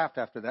get slapped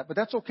after that, but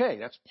that's okay.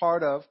 That's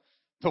part of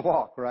the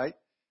walk, right?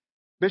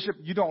 Bishop,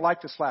 you don't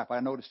like to slap. I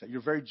noticed that.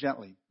 You're very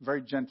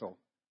very gentle.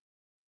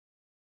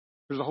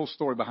 There's a whole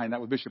story behind that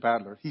with Bishop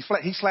Adler. He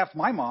slapped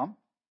my mom,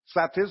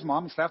 slapped his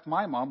mom, he slapped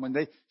my mom when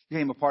they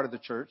became a part of the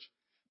church.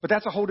 But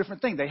that's a whole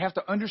different thing. They have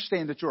to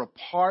understand that you're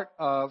a part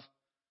of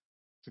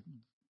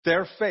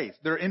their faith,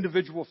 their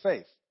individual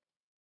faith.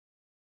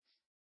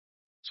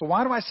 So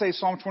why do I say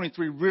Psalm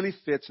 23 really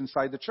fits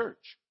inside the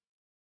church?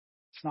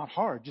 It's not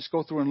hard. Just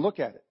go through and look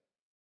at it.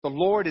 The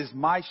Lord is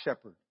my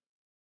shepherd.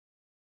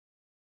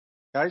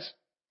 Guys,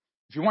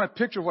 if you want a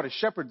picture of what a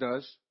shepherd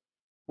does,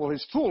 well,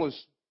 his tool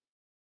is,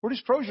 where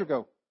does crozier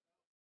go?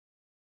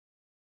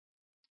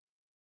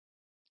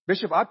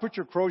 Bishop, I put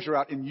your crozier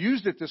out and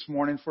used it this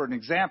morning for an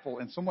example,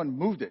 and someone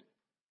moved it.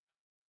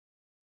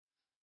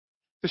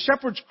 The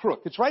shepherd's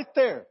crook. It's right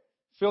there.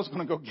 Phil's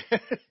going to go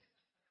get it.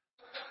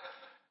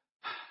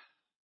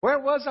 Where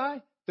was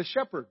I? The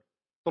shepherd.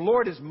 The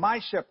Lord is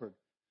my shepherd.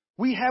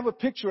 We have a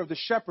picture of the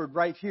shepherd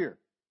right here.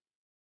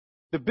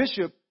 The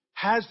bishop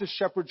has the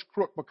shepherd's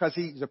crook because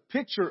he's a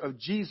picture of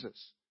Jesus.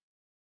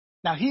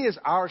 Now, he is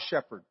our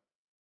shepherd.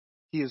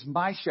 He is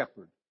my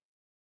shepherd.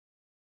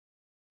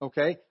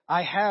 Okay?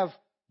 I have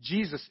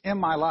Jesus in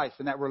my life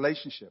in that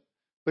relationship.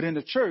 But in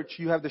the church,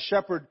 you have the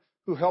shepherd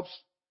who helps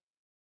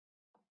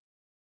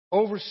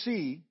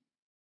oversee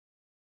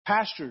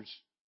pastors.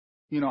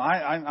 You know,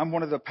 I'm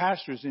one of the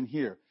pastors in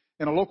here.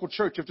 In a local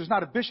church, if there's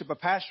not a bishop, a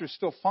pastor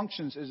still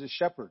functions as a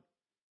shepherd,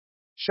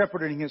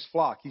 shepherding his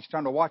flock. He's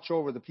trying to watch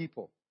over the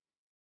people.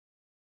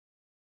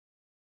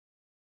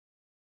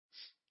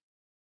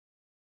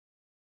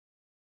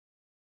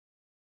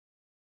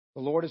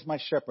 The Lord is my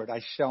shepherd,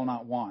 I shall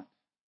not want.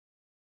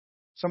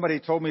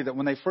 Somebody told me that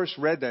when they first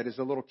read that as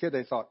a little kid,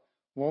 they thought,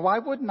 well, why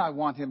wouldn't I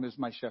want him as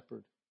my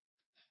shepherd?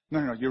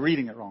 No, you're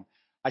reading it wrong.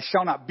 I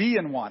shall not be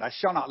in want. I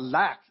shall not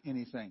lack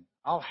anything.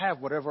 I'll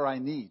have whatever I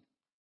need.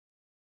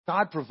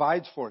 God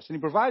provides for us, and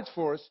he provides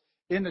for us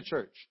in the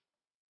church.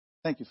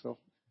 Thank you, Phil.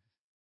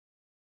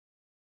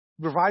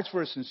 He provides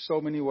for us in so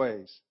many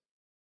ways.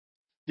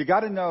 You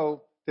got to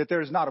know that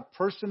there is not a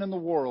person in the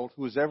world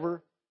who is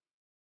ever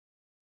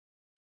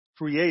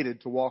created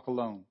to walk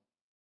alone.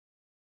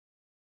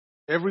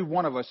 Every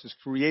one of us is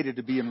created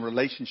to be in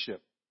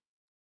relationship,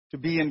 to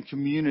be in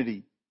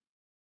community.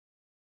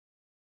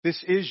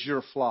 This is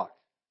your flock.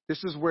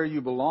 This is where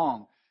you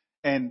belong.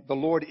 And the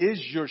Lord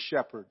is your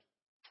shepherd,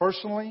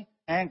 personally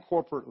and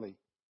corporately.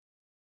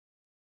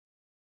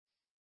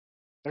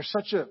 There's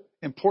such an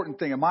important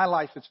thing. In my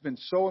life, it's been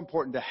so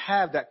important to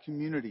have that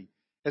community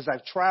as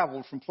I've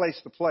traveled from place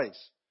to place.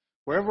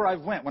 Wherever I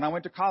went, when I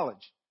went to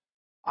college,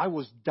 I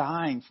was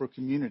dying for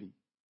community.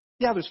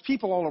 Yeah, there's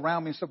people all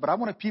around me and stuff, but I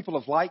wanted people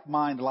of like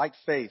mind, like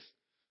faith,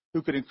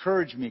 who could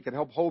encourage me, could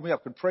help hold me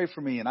up, could pray for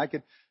me. And I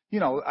could,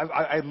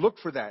 I looked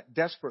for that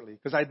desperately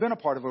because I'd been a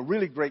part of a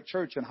really great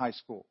church in high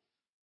school.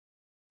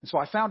 And so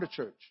I found a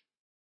church.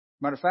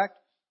 Matter of fact,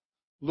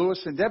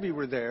 Lewis and Debbie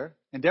were there,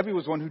 and Debbie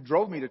was the one who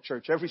drove me to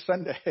church every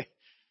Sunday.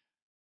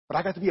 But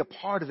I got to be a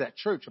part of that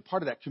church, a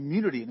part of that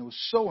community, and it was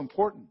so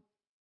important.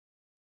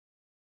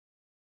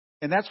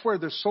 And that's where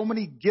there's so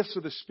many gifts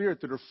of the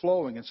Spirit that are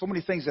flowing and so many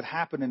things that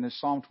happen in this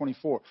Psalm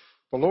 24.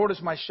 The Lord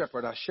is my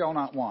shepherd, I shall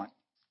not want.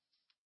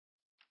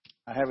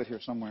 I have it here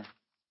somewhere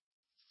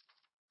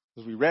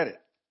because we read it.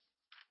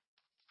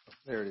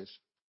 There it is.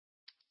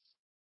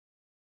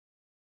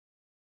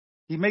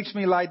 He makes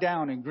me lie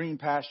down in green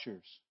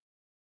pastures.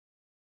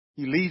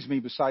 He leads me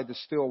beside the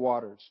still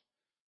waters.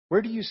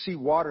 Where do you see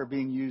water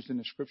being used in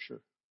the Scripture?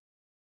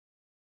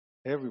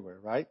 Everywhere,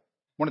 right?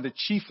 One of the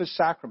chiefest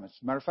sacraments.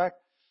 Matter of fact,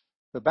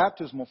 the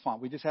baptismal font.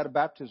 We just had a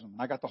baptism.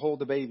 I got to hold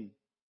the baby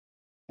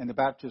in the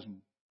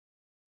baptism.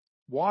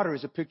 Water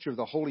is a picture of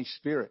the Holy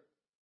Spirit.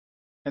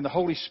 And the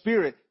Holy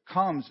Spirit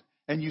comes,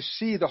 and you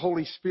see the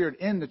Holy Spirit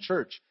in the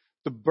church.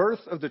 The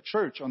birth of the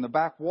church on the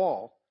back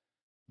wall,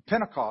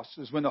 Pentecost,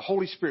 is when the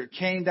Holy Spirit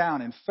came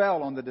down and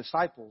fell on the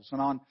disciples and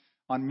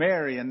on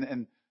Mary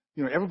and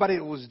everybody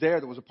that was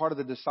there that was a part of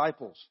the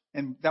disciples.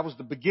 And that was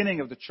the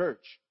beginning of the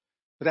church.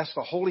 But that's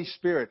the Holy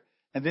Spirit.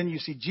 And then you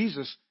see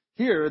Jesus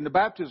here in the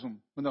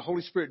baptism when the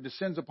Holy Spirit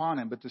descends upon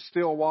him, but the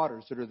still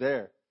waters that are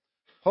there.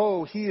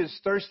 Oh, he is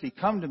thirsty.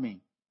 Come to me,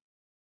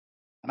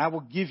 and I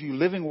will give you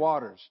living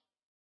waters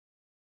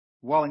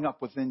welling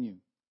up within you.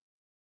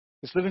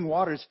 This living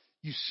waters,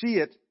 you see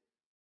it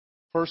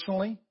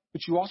personally,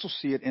 but you also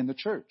see it in the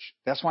church.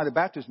 That's why the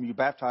baptism, you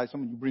baptize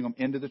them and you bring them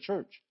into the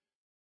church.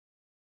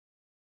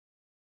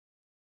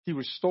 He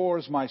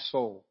restores my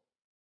soul.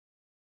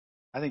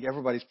 I think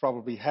everybody's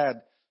probably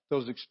had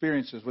those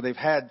experiences where they've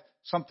had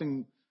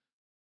something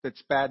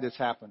that's bad that's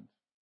happened.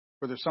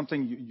 Where there's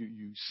something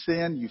you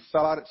sinned, you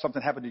fell out,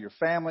 something happened to your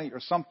family or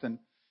something.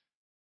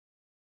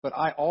 But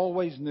I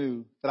always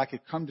knew that I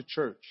could come to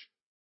church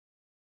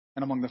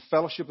and among the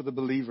fellowship of the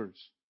believers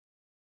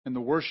and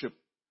the worship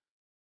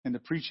and the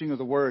preaching of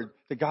the word,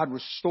 that God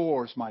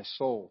restores my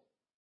soul.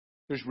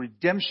 There's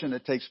redemption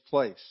that takes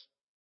place.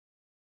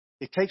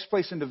 It takes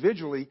place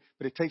individually,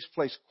 but it takes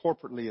place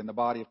corporately in the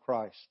body of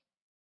Christ.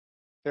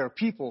 There are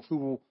people who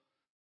will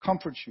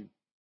comfort you.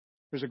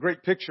 There's a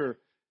great picture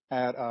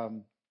at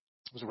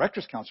it was a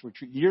Rector's Council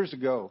retreat years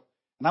ago,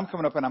 and I'm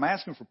coming up and I'm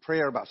asking for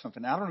prayer about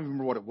something. I don't even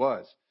remember what it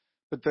was,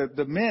 but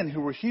the men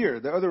who were here,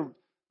 the other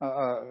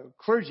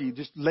clergy,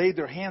 just laid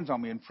their hands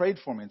on me and prayed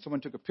for me, and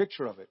someone took a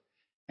picture of it.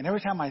 And every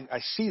time I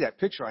see that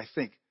picture, I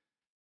think,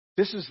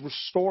 this is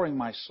restoring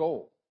my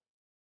soul.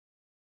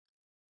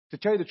 To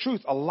tell you the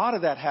truth, a lot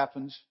of that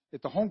happens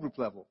at the home group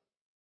level.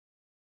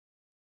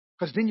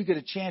 Because then you get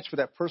a chance for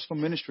that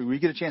personal ministry where you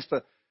get a chance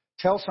to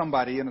tell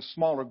somebody in a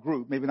smaller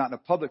group, maybe not in a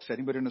public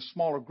setting, but in a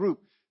smaller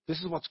group, this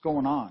is what's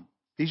going on.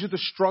 These are the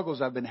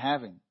struggles I've been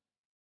having.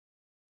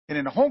 And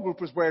in a home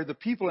group is where the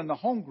people in the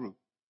home group,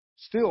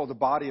 still the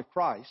body of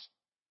Christ,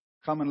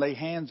 come and lay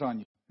hands on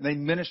you. And they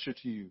minister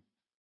to you.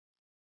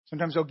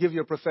 Sometimes they'll give you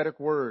a prophetic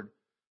word.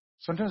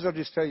 Sometimes they'll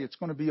just tell you it's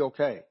going to be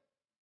okay.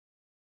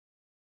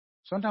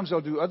 Sometimes they'll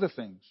do other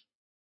things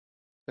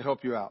to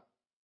help you out.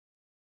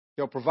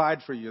 They'll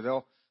provide for you.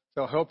 They'll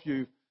help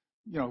you,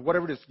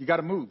 whatever it is. You got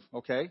to move,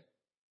 okay?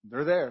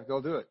 They're there.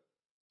 They'll do it.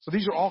 So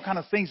these are all kind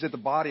of things that the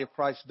body of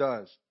Christ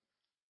does.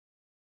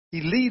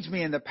 He leads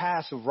me in the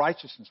paths of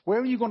righteousness. Where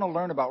are you going to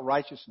learn about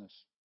righteousness?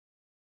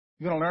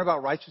 You're going to learn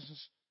about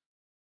righteousness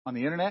on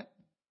the internet?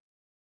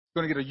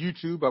 You're going to get a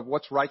YouTube of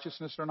what's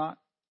righteousness or not?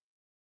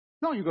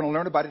 No, you're going to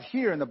learn about it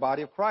here in the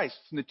body of Christ,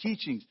 from the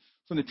teachings,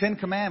 from the Ten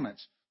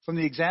Commandments, from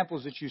the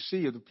examples that you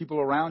see of the people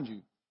around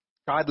you.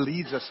 God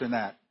leads us in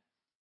that.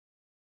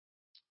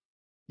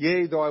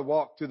 Yea, though I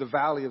walk through the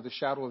valley of the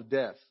shadow of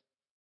death.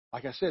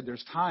 Like I said,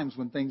 there's times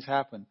when things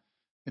happen,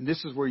 and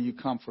this is where you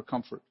come for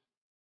comfort.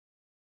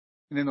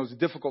 And in those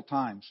difficult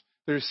times,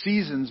 there's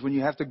seasons when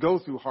you have to go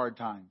through hard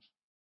times.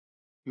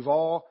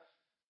 I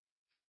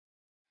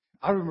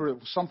remember at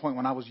some point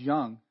when I was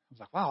young, I was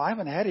like, wow, I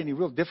haven't had any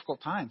real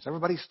difficult times.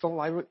 Everybody's still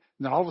alive. And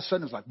then all of a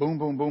sudden it's like boom,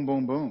 boom, boom,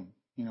 boom, boom.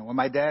 When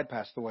my dad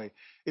passed away,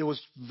 it was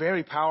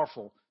very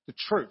powerful. The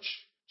church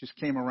just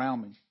came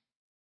around me.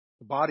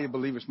 The body of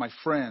believers, my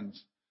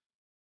friends.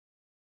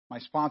 my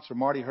sponsor,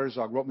 Marty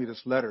Herzog, wrote me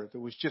this letter that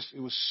it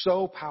was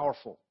so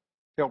powerful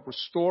to help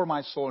restore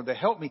my soul and to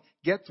help me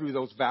get through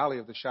those valley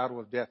of the shadow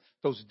of death,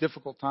 those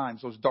difficult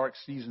times, those dark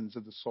seasons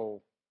of the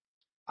soul.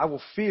 I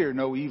will fear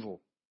no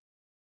evil.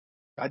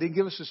 God didn't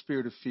give us a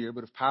spirit of fear,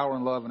 but of power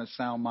and love and a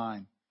sound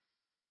mind.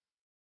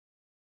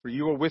 For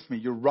you are with me.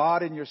 Your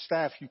rod and your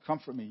staff, you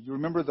comfort me. You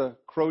remember the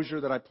crozier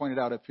that I pointed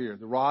out up here,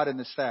 the rod and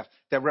the staff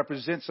that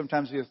represents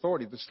sometimes the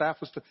authority. The staff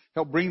was to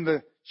help bring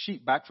the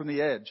sheep back from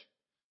the edge,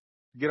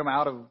 get them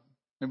out of,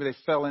 maybe they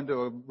fell into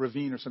a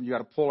ravine or something. You got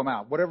to pull them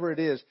out. Whatever it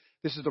is,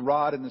 this is the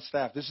rod and the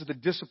staff. This is the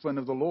discipline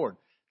of the Lord.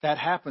 That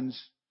happens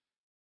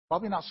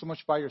probably not so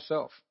much by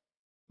yourself.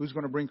 Who's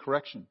going to bring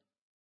correction?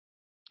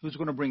 Who's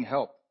going to bring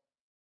help?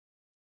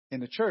 In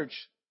the church,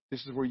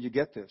 this is where you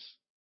get this.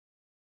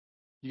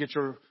 You get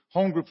your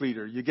home group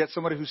leader. You get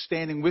somebody who's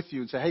standing with you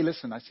and say, hey,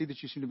 listen, I see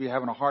that you seem to be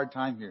having a hard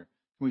time here.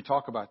 Can we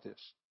talk about this?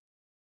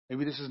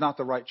 Maybe this is not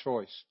the right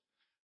choice.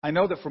 I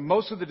know that for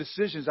most of the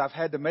decisions I've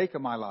had to make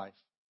in my life,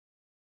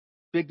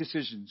 big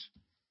decisions,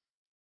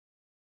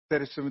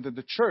 that it's in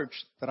the church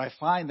that I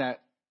find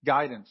that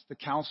guidance, the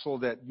counsel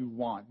that you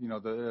want.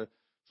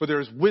 For there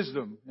is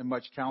wisdom in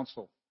much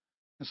counsel.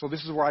 And so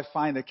this is where I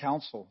find the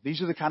counsel.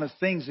 These are the kind of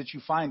things that you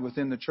find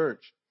within the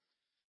church.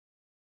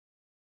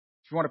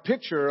 If you want a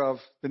picture of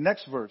the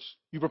next verse,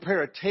 you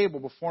prepare a table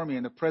before me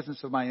in the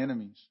presence of my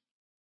enemies.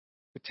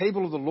 The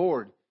table of the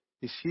Lord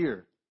is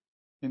here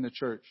in the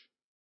church.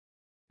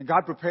 And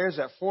God prepares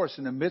that for us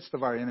in the midst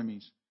of our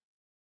enemies.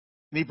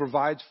 And He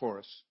provides for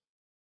us.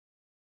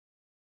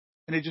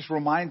 And it just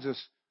reminds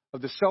us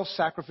of the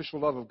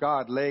self-sacrificial love of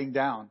God laying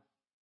down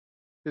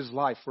His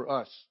life for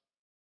us.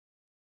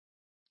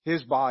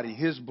 His body,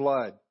 His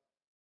blood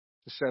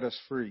to set us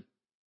free.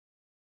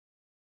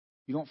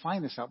 You don't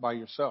find this out by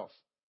yourself.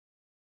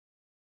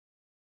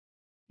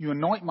 You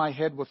anoint my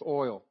head with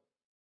oil.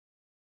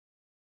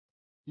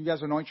 You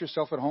guys anoint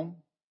yourself at home?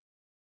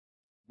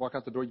 Walk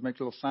out the door, you make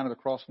a little sign of the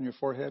cross on your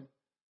forehead?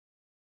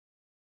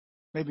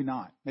 Maybe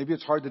not. Maybe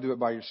it's hard to do it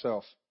by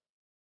yourself.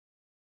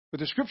 But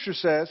the Scripture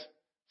says,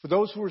 for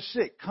those who are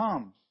sick,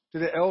 come to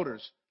the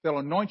elders. They'll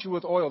anoint you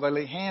with oil. They'll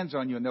lay hands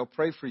on you and they'll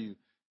pray for you.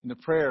 And the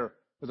prayer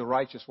of the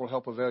righteous will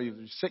help avail you of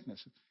your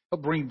sickness.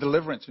 It'll bring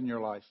deliverance in your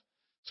life.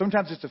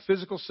 Sometimes it's a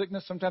physical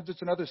sickness. Sometimes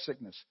it's another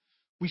sickness.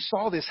 We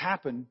saw this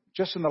happen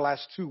just in the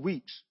last 2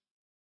 weeks.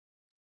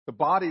 The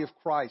body of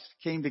Christ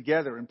came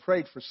together and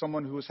prayed for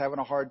someone who was having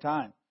a hard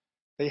time.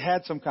 They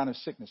had some kind of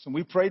sickness, and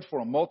we prayed for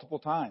him multiple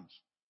times.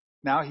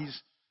 Now he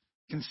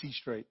can see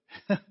straight.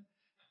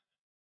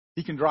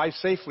 He can drive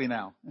safely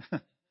now.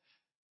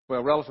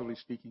 Well, relatively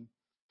speaking.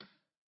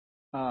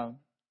 But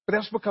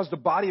that's because the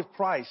body of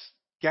Christ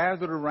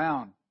gathered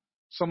around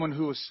someone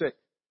who was sick,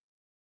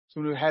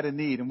 someone who had a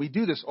need. And we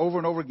do this over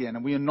and over again,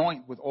 and we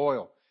anoint with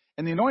oil.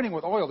 And the anointing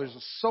with oil, there's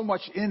so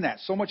much in that,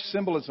 so much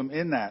symbolism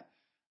in that.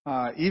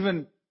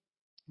 Even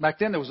back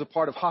then, there was a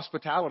part of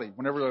hospitality.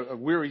 Whenever a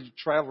weary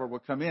traveler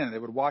would come in, they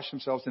would wash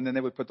themselves, and then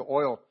they would put the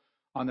oil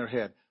on their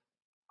head.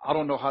 I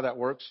don't know how that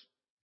works,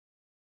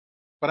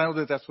 but I know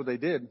that that's what they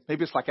did.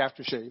 Maybe it's like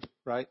aftershave,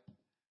 right?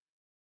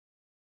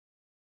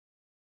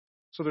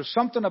 So there's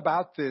something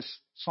about this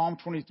Psalm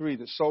 23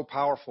 that's so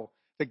powerful,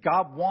 that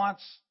God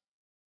wants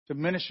to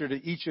minister to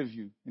each of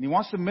you. And He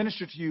wants to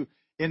minister to you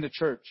in the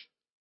church.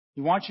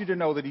 He wants you to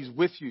know that He's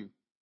with you.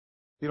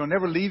 He'll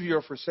never leave you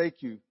or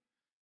forsake you.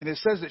 And it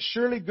says that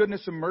surely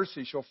goodness and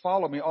mercy shall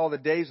follow me all the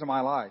days of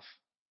my life.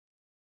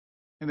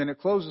 And then it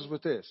closes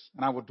with this,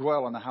 and I will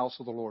dwell in the house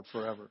of the Lord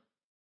forever.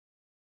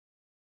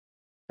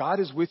 God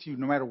is with you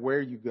no matter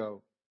where you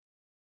go.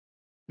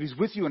 He's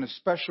with you in a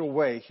special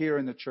way here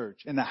in the church,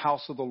 in the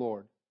house of the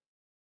Lord.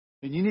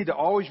 And you need to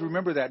always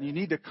remember that, and you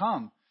need to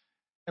come.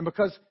 And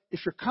because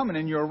if you're coming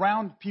and you're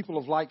around people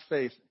of like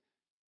faith,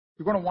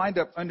 you're going to wind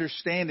up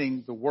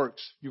understanding the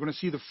works. You're going to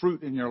see the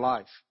fruit in your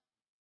life.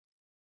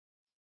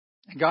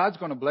 And God's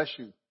going to bless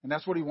you, and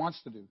that's what He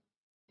wants to do.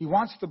 He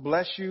wants to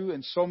bless you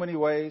in so many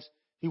ways.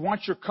 He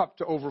wants your cup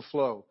to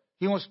overflow.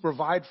 He wants to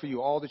provide for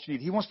you all that you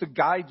need. He wants to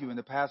guide you in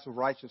the paths of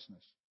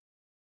righteousness.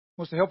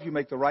 He wants to help you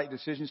make the right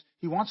decisions.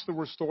 He wants to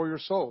restore your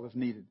soul if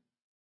needed.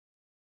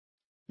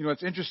 You know,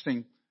 it's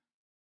interesting.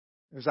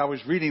 As I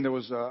was reading, there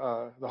was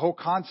the whole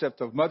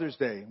concept of Mother's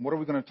Day. And what are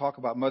we going to talk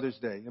about Mother's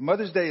Day? And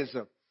Mother's Day is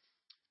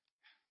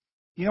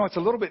it's a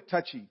little bit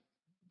touchy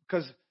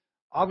because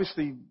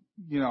obviously,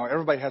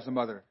 everybody has a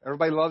mother.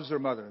 Everybody loves their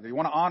mother. They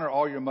want to honor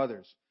all your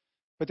mothers.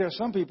 But there are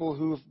some people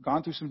who have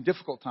gone through some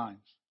difficult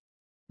times.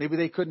 Maybe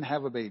they couldn't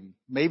have a baby.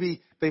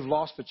 Maybe they've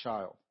lost a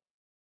child.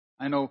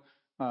 I know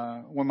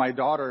when my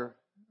daughter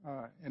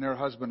and her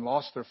husband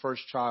lost their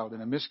first child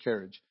in a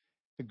miscarriage,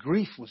 the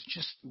grief was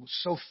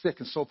so thick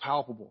and so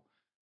palpable.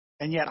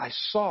 And yet I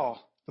saw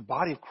the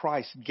body of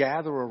Christ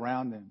gather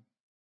around them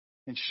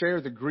and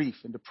share the grief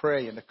and to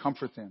pray and to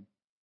comfort them.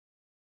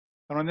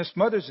 And on this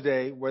Mother's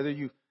Day, whether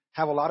you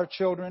have a lot of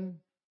children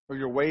or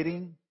you're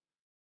waiting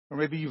or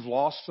maybe you've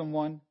lost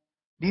someone,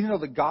 you need to know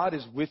that God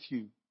is with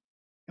you.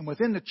 And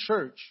within the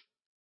church,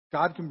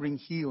 God can bring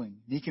healing.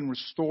 He can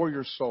restore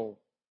your soul.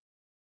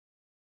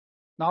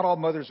 Not all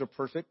mothers are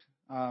perfect.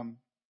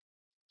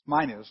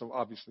 Mine is,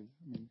 obviously.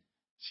 I mean,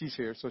 she's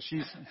here, so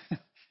she's...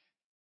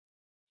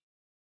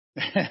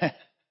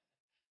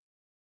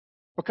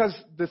 Because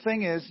the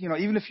thing is,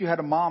 even if you had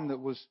a mom that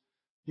was,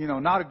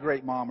 not a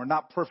great mom or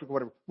not perfect or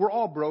whatever, we're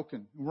all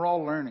broken. We're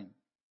all learning.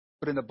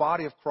 But in the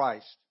body of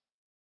Christ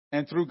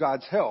and through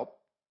God's help,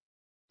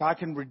 God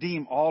can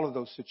redeem all of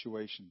those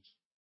situations.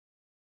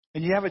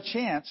 And you have a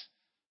chance,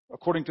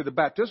 according to the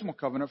baptismal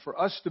covenant, for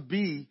us to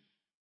be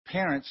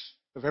parents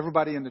of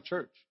everybody in the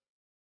church.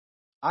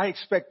 I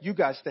expect you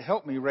guys to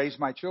help me raise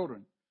my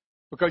children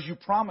because you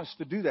promised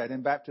to do that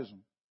in baptism.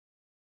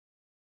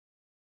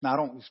 Now, I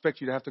don't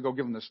expect you to have to go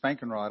give them the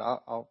spanking rod.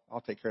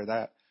 I'll take care of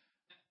that.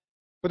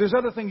 But there's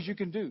other things you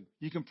can do.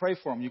 You can pray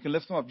for them. You can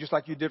lift them up, just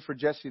like you did for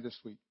Jesse this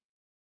week.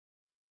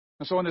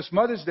 And so on this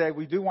Mother's Day,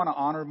 we do want to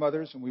honor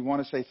mothers, and we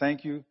want to say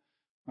thank you.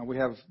 We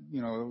have,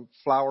 a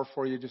flower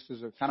for you just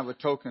as a kind of a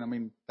token. I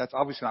mean, that's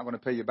obviously not going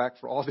to pay you back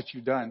for all that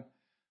you've done.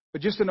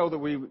 But just to know that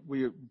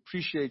we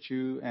appreciate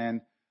you,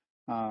 and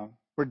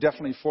we're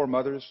definitely for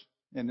mothers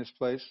in this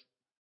place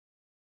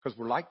because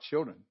we're like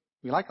children.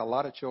 We like a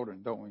lot of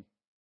children, don't we?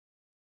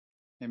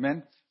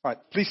 Amen? All right,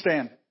 please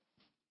stand.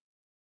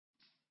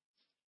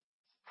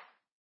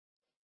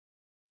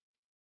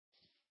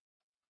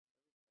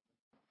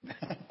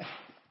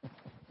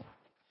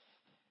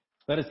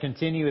 Let us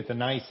continue with the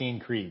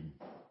Nicene Creed.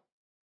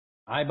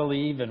 I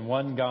believe in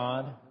one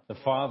God, the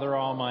Father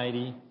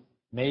Almighty,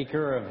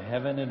 maker of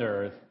heaven and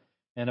earth,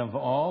 and of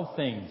all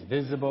things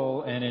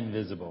visible and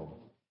invisible,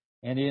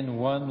 and in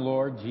one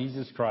Lord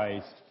Jesus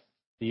Christ,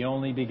 the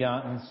only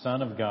begotten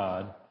Son of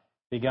God,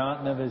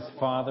 begotten of his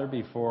Father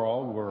before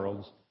all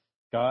worlds,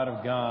 God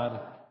of God,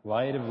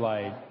 light of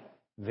light,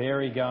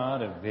 very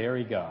God of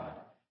very God,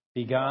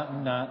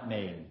 begotten, not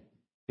made,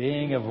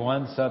 being of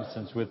one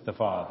substance with the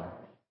Father,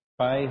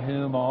 by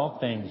whom all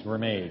things were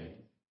made,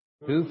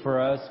 who for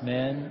us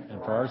men and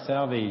for our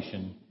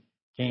salvation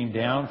came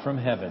down from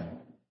heaven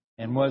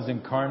and was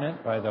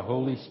incarnate by the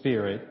Holy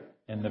Spirit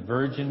and the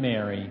Virgin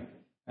Mary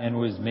and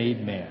was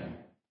made man,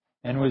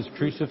 and was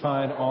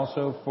crucified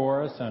also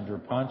for us under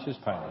Pontius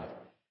Pilate.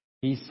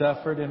 He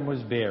suffered and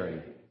was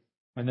buried,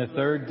 and the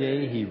third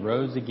day he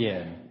rose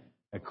again,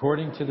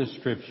 according to the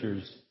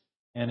Scriptures,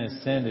 and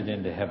ascended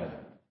into heaven,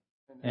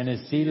 and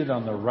is seated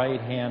on the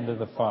right hand of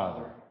the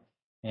Father.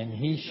 And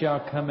he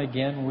shall come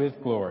again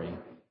with glory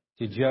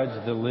to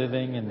judge the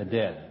living and the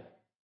dead,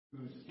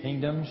 whose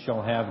kingdom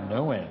shall have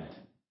no end.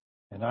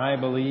 And I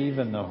believe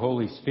in the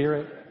Holy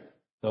Spirit,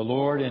 the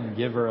Lord and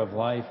giver of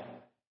life,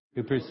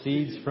 who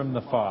proceeds from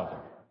the Father,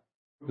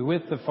 who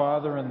with the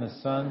Father and the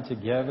Son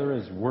together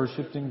is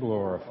worshipped and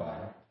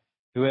glorified,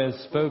 who has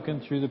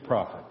spoken through the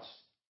prophets.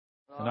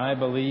 And I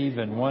believe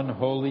in one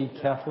holy,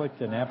 Catholic,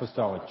 and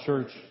Apostolic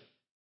Church.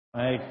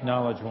 I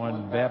acknowledge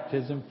one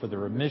baptism for the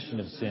remission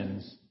of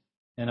sins,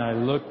 and I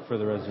look for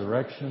the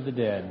resurrection of the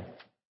dead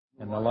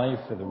and the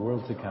life of the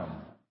world to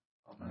come.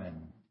 Amen.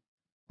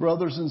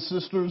 Brothers and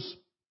sisters,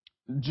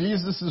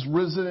 Jesus is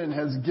risen and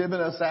has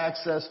given us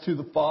access to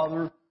the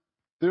Father.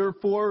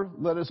 Therefore,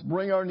 let us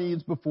bring our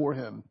needs before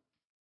him,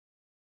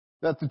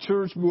 that the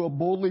church will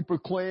boldly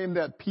proclaim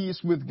that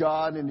peace with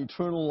God and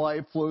eternal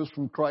life flows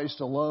from Christ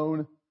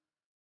alone.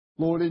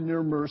 Lord, in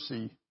your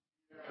mercy,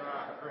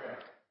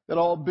 that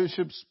all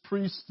bishops,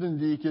 priests, and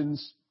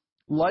deacons,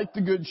 like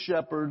the Good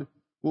Shepherd,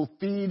 will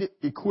feed,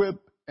 equip,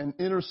 and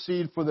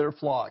intercede for their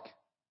flock.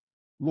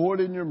 Lord,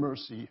 in your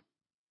mercy,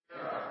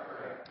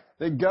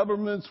 that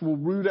governments will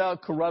root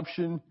out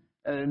corruption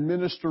and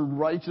administer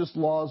righteous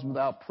laws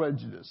without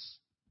prejudice.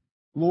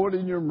 Lord,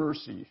 in your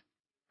mercy,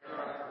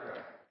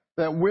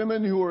 that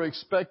women who are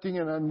expecting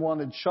an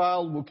unwanted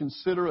child will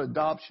consider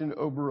adoption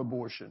over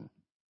abortion.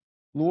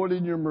 Lord,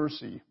 in your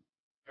mercy,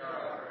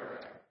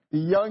 the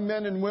young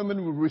men and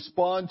women will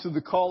respond to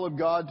the call of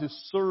God to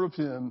serve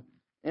him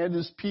and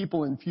his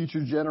people in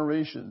future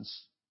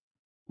generations.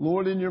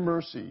 Lord, in your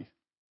mercy,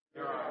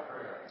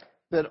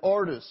 that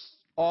artists,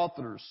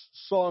 authors,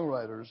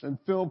 songwriters, and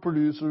film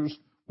producers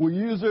will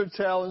use their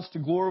talents to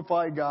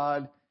glorify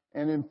God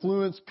and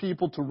influence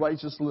people to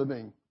righteous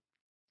living.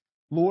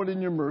 Lord,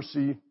 in your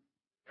mercy,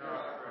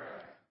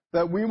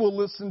 that we will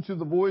listen to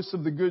the voice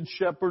of the Good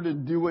Shepherd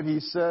and do what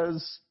he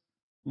says.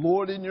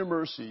 Lord, in your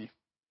mercy.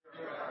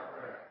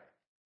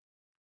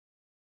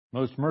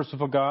 Most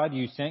merciful God,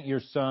 you sent your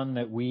Son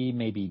that we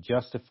may be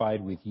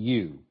justified with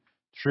you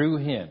through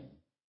him.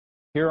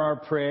 Hear our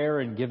prayer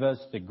and give us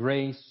the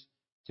grace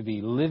to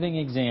be living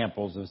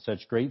examples of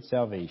such great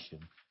salvation.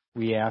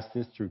 We ask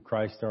this through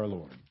Christ our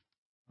Lord.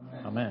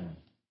 Amen.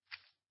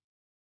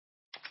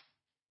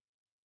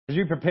 As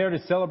we prepare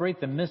to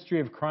celebrate the mystery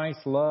of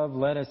Christ's love,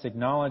 let us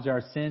acknowledge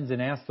our sins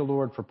and ask the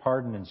Lord for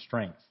pardon and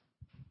strength.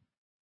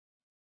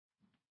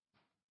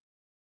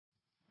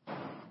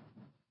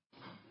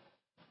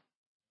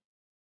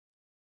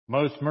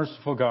 Most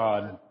merciful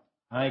God,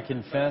 I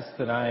confess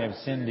that I have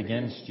sinned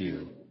against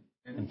you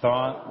in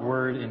thought,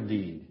 word, and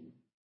deed,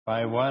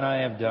 by what I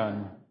have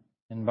done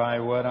and by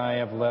what I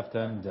have left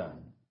undone.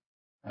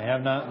 I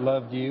have not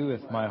loved you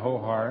with my whole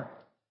heart.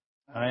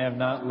 I have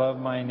not loved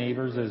my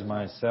neighbors as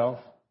myself.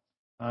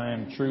 I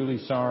am truly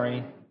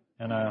sorry,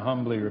 and I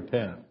humbly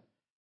repent.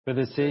 For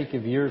the sake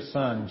of your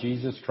Son,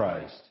 Jesus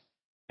Christ,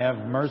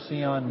 have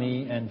mercy on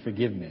me and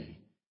forgive me,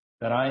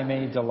 that I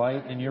may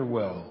delight in your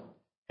will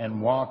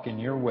and walk in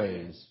your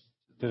ways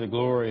to the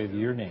glory of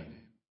your name.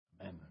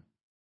 Amen.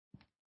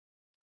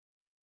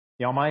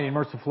 The Almighty and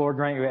merciful Lord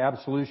grant you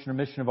absolution or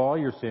remission of all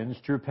your sins,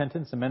 true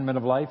repentance, amendment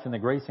of life, and the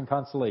grace and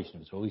consolation of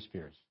His Holy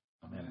Spirit.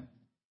 Amen.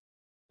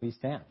 Please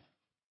stand.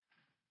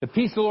 The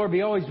peace of the Lord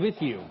be always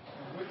with you.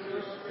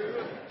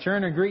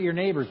 Turn and greet your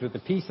neighbors with the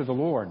peace of the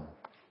Lord.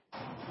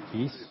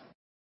 Peace.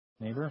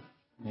 Neighbor,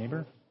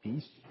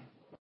 peace.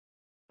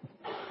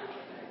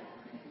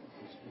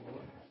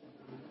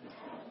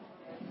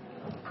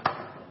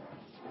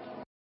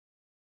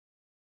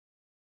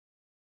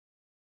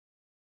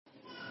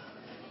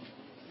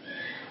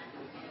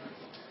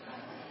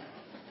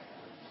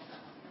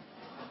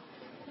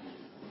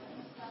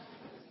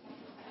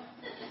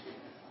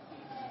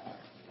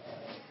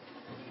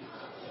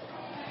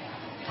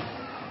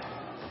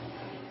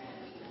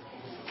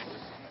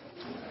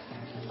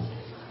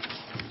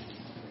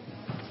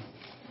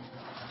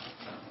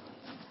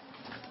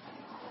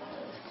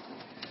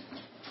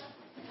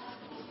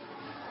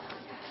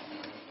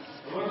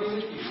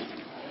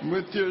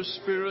 With your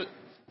spirit.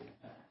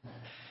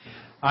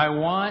 I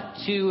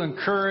want to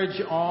encourage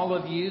all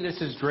of you.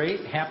 This is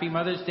great. Happy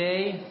Mother's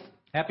Day.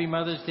 Happy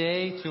Mother's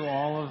Day to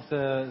all of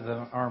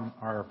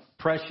our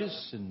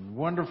precious and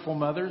wonderful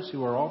mothers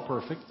who are all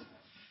perfect.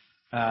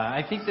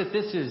 I think that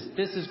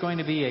this is going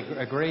to be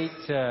a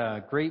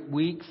great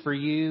week for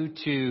you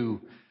to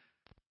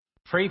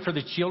pray for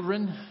the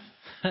children.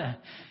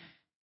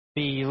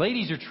 The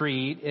ladies'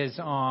 retreat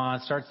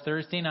starts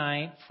Thursday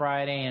night,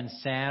 Friday, and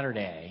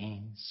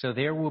Saturday. So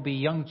there will be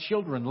young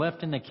children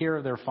left in the care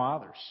of their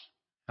fathers.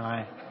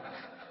 Now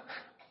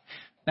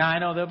I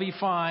know they'll be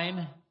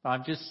fine.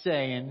 I'm just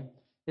saying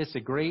it's a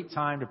great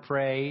time to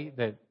pray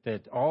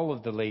that all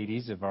of the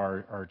ladies of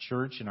our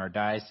church and our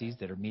diocese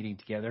that are meeting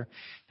together,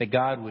 that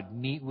God would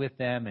meet with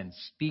them and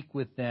speak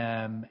with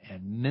them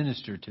and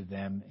minister to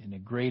them in a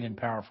great and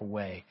powerful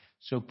way.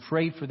 So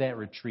pray for that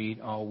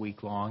retreat all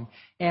week long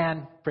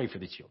and pray for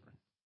the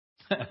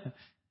children.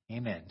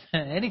 Amen.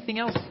 Anything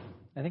else?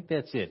 I think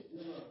that's it.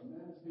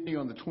 Meeting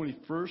on the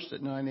 21st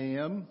at 9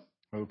 a.m.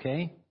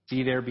 Okay.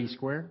 Be there, be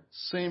square.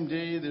 Same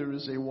day, there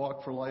is a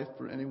walk for life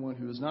for anyone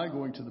who is not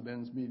going to the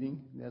men's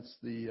meeting. That's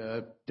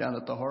the down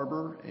at the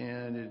harbor,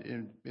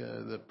 and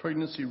the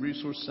Pregnancy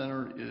Resource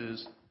Center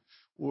is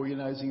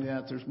organizing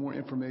that. There's more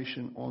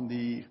information on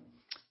the,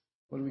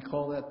 what do we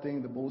call that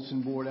thing? The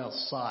bulletin board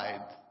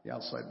outside, the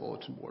outside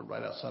bulletin board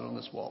right outside on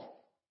this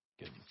wall.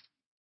 Good.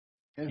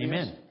 Anything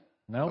Amen. else?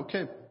 No.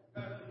 Okay.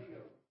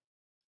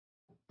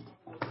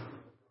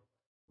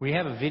 We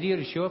have a video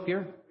to show up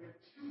here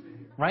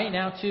right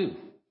now too.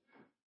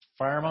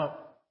 Fire them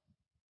up.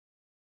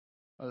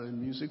 Are they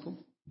musical?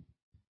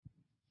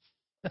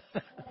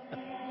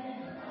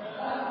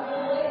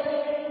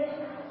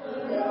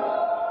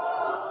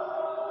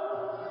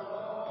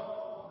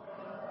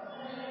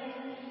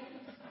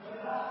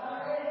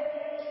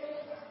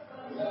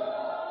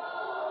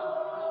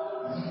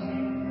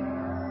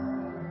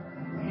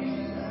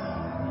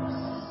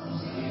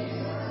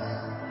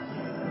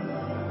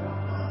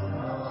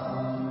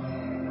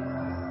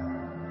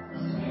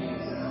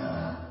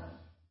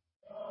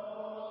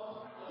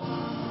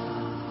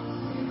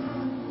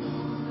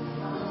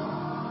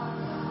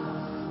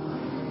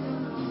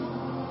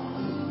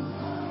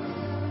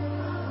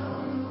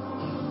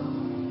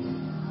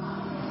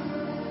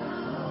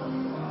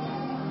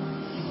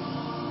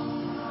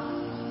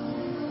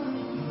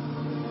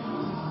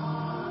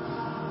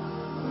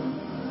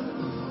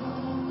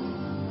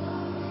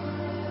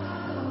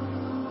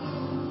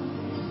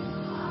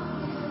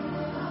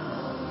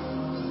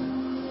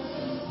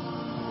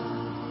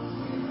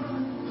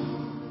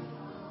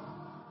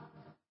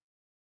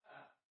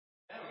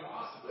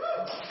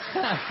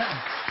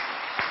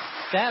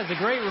 That is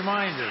a great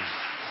reminder.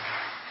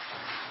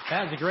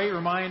 That is a great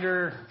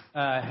reminder.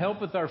 Help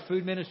with our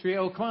food ministry.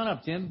 Oh, come on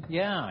up, Tim.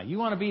 Yeah, you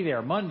want to be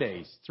there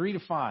Mondays, 3 to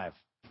 5.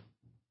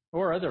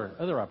 Or other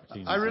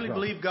opportunities. I really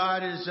believe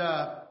God has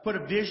put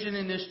a vision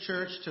in this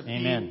church to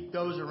feed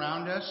those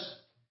around us.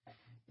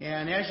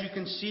 And as you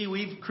can see,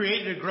 we've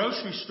created a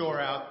grocery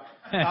store out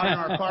in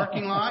our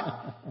parking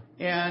lot.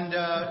 And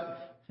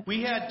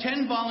we had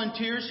 10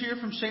 volunteers here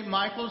from St.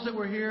 Michael's that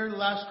were here the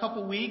last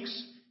couple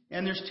weeks.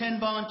 And there's 10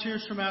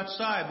 volunteers from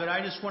outside. But I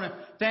just want to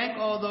thank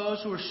all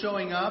those who are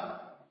showing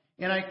up.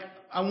 And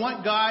I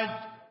want God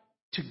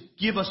to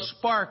give a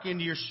spark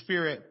into your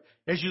spirit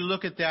as you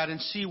look at that and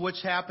see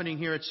what's happening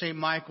here at St.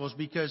 Michael's.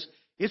 Because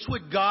it's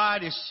what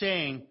God is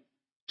saying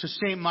to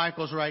St.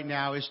 Michael's right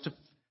now, is to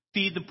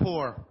feed the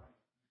poor.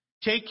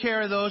 Take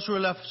care of those who are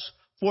less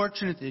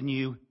fortunate than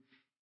you.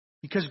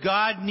 Because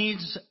God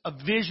needs a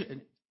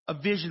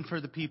vision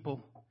for the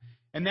people.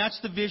 And that's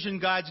the vision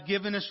God's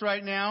given us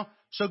right now.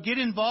 So get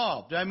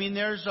involved. I mean,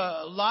 there's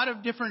a lot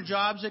of different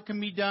jobs that can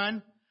be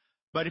done.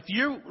 But if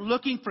you're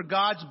looking for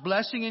God's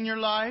blessing in your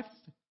life,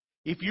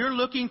 if you're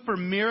looking for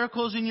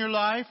miracles in your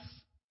life,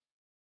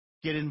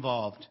 get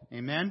involved.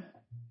 Amen?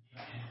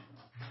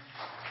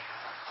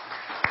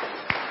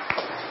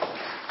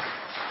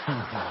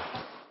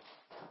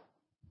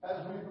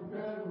 As we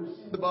prepare to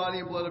receive the body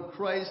and blood of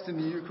Christ in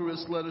the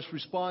Eucharist, let us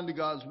respond to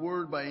God's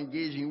word by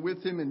engaging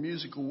with him in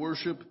musical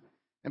worship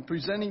and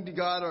presenting to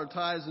God our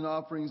tithes and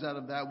offerings out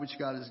of that which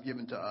God has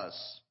given to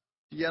us.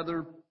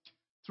 Together,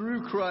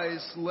 through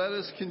Christ, let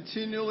us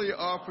continually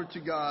offer to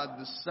God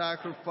the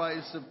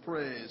sacrifice of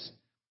praise.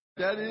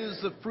 That is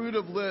the fruit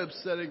of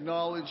lips that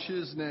acknowledge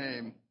his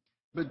name.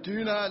 But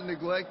do not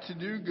neglect to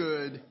do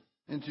good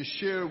and to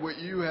share what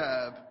you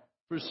have,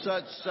 for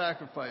such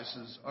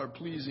sacrifices are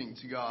pleasing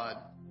to God.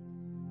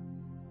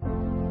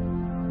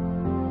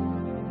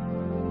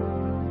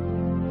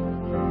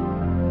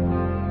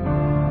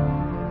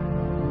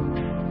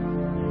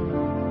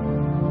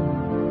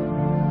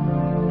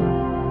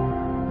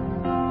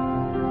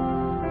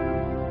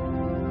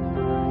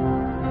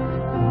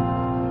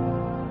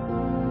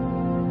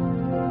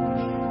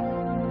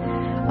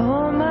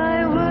 All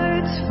my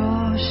words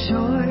fall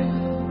short.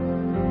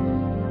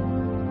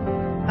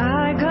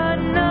 I got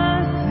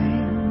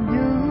nothing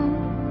new.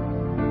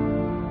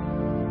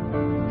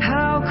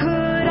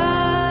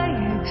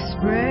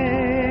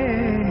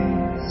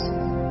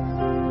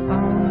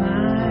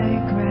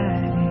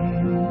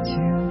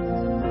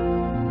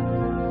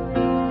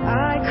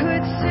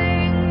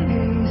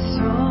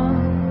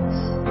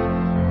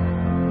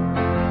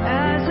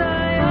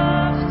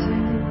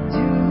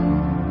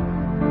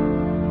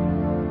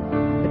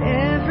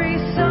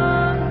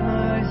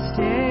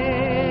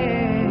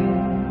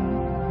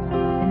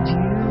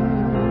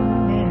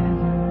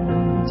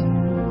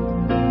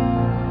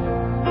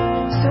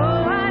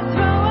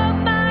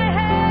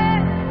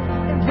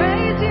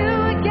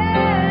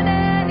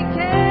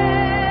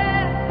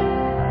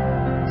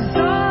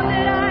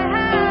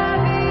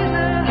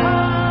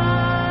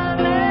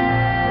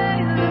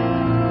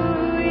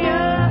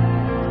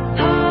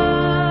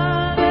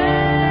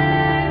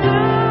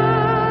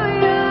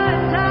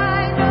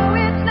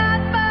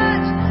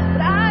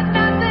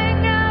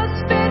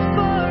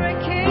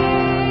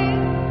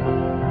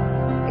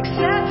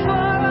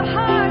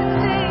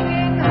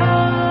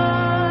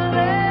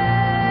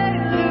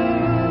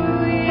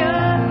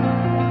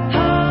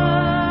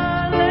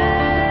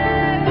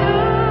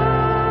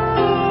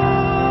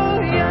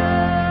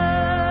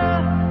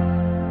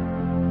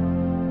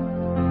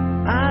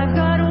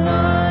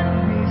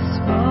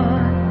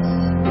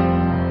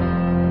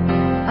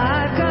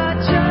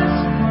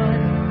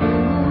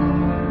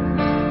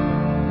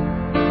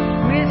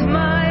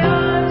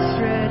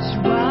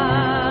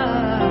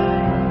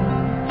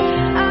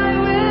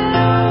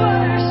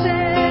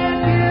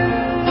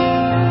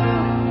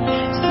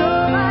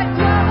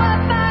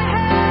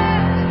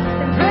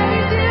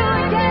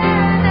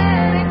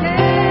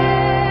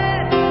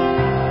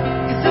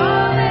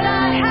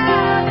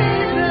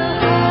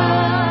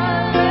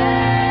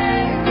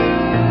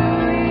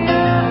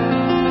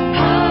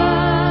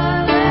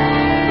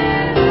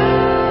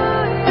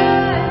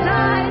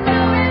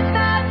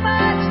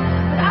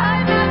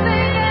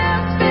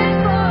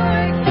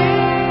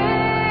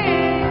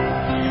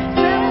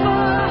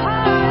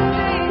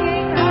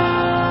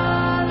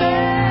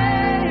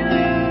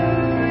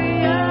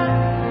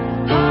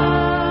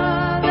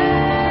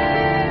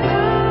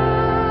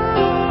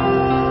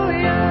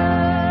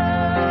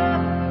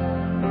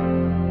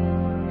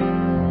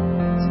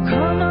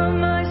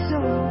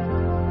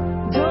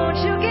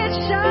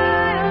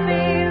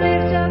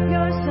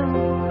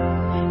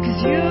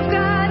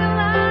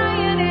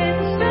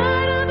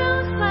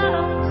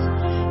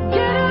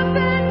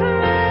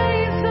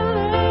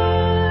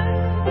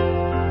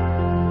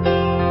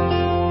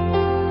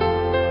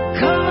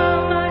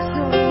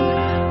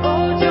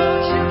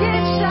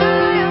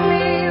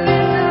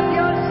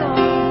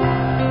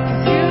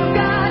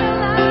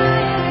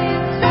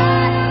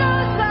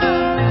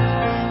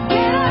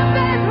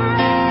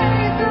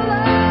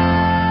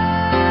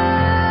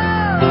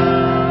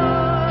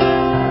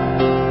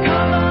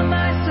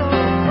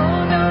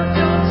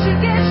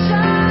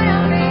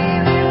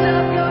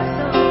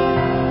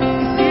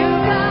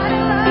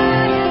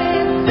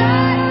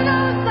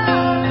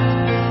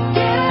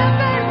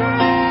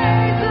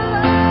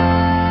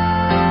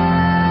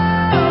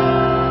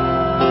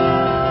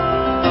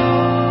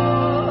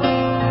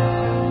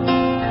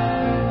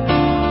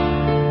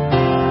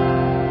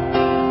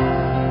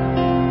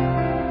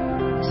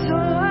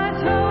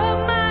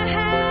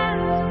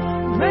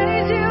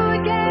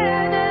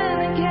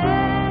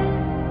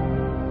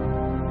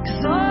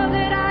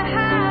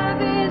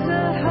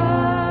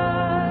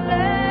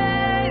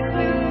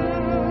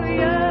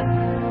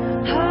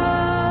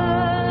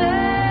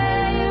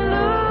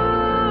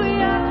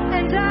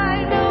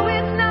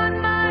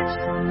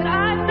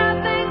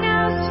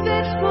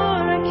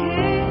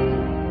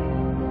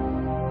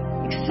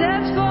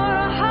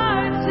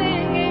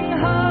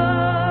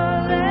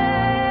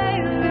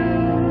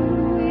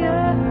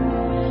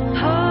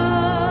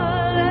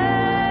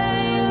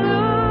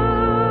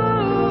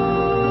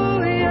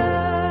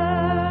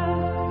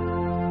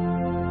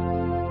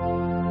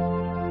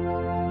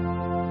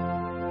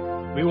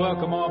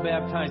 welcome all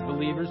baptized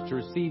believers to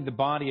receive the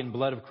body and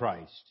blood of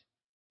Christ.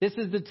 This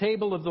is the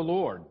table of the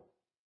Lord.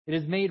 It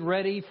is made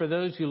ready for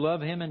those who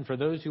love him and for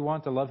those who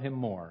want to love him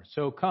more.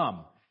 So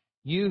come,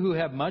 you who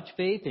have much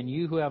faith and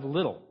you who have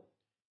little,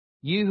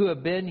 you who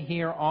have been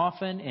here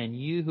often and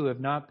you who have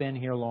not been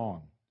here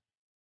long,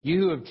 you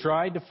who have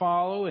tried to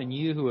follow and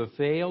you who have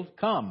failed,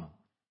 come,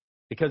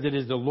 because it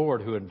is the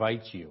Lord who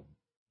invites you.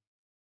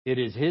 It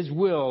is his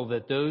will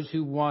that those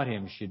who want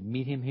him should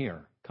meet him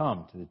here.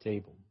 Come to the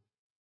table.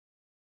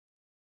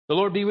 The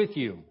Lord be with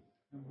you.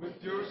 And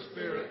with your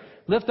spirit.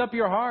 Lift up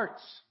your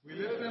hearts. We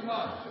lift them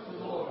up to the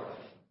Lord.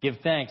 Give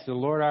thanks to the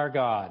Lord our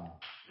God.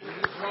 It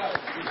is right.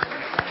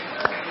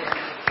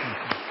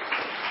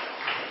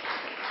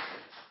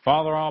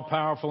 Father,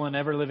 all-powerful and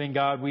ever-living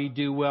God, we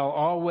do well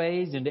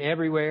always and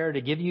everywhere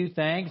to give you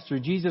thanks through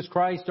Jesus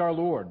Christ our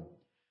Lord.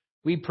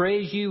 We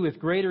praise you with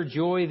greater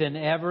joy than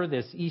ever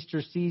this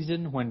Easter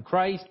season when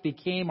Christ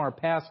became our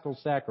paschal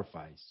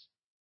sacrifice.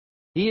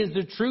 He is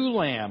the true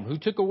Lamb who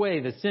took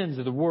away the sins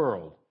of the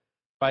world.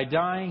 By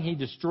dying, he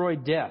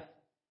destroyed death.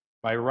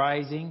 By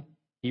rising,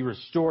 he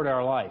restored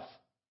our life.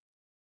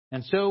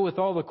 And so, with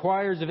all the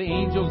choirs of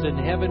angels in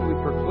heaven, we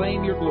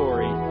proclaim your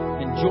glory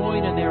and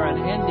join in their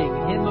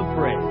unending hymn of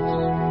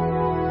praise.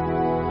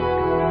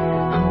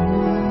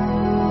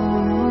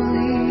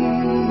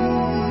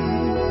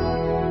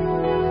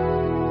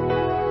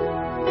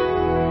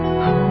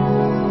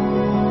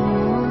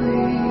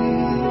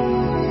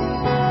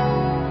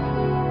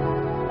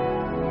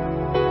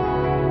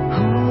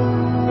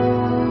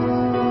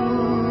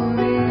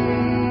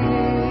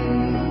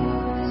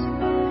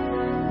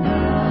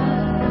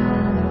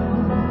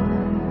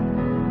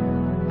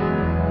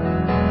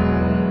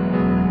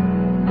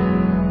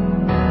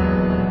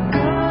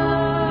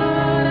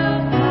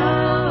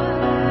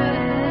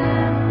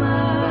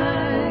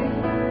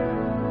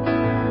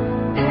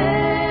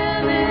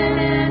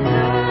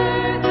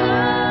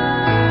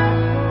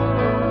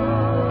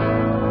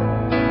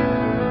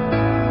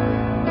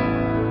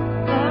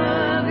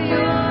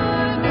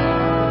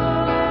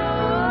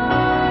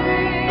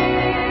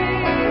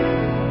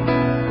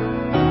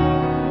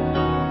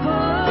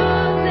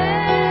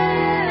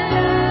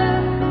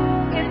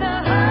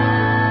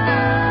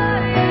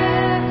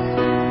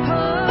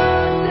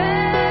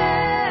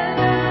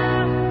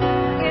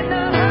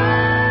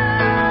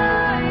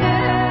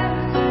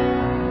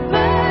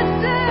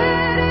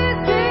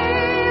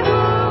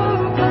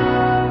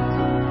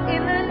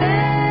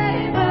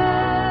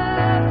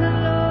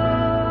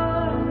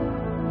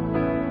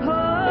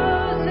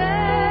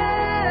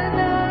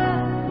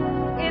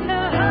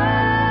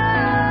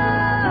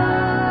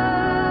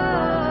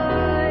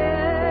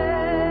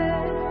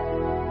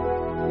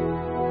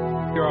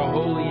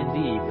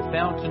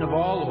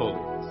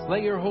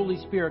 Let your Holy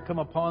Spirit come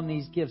upon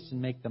these gifts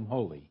and make them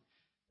holy,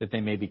 that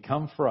they may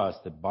become for us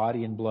the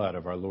body and blood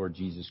of our Lord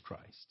Jesus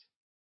Christ.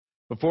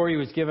 Before he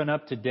was given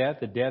up to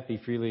death, the death he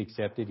freely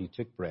accepted, he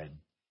took bread.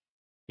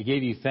 He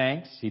gave you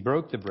thanks. He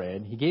broke the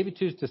bread. He gave it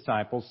to his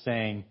disciples,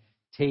 saying,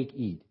 "Take,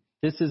 eat.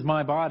 This is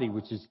my body,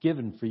 which is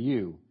given for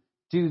you.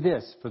 Do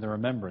this for the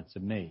remembrance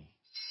of me."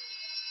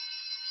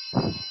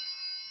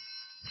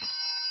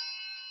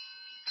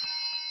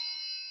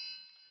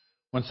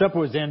 When supper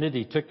was ended,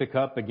 he took the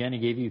cup. Again, he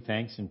gave you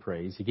thanks and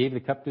praise. He gave the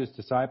cup to his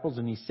disciples,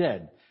 and he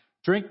said,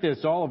 "Drink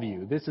this, all of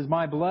you. This is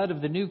my blood of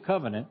the new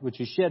covenant,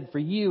 which is shed for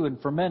you and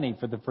for many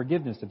for the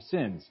forgiveness of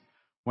sins.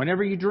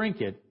 Whenever you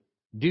drink it,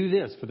 do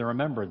this for the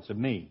remembrance of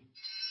me."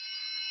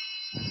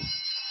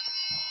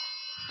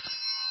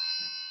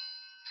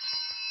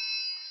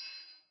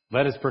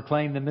 Let us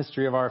proclaim the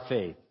mystery of our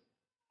faith.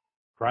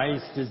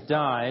 Christ has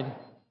died,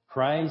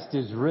 Christ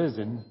is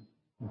risen,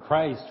 and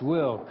Christ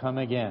will come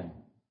again.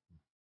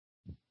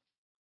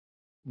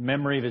 In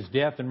memory of his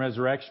death and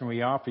resurrection,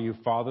 we offer you,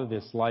 Father,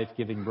 this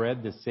life-giving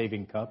bread, this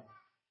saving cup.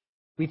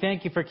 We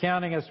thank you for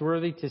counting us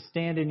worthy to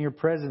stand in your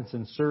presence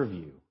and serve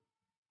you.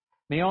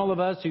 May all of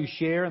us who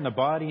share in the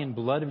body and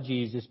blood of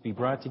Jesus be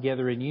brought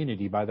together in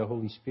unity by the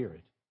Holy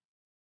Spirit.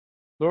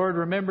 Lord,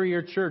 remember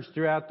your church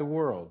throughout the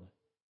world.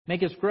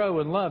 Make us grow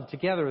in love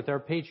together with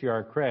our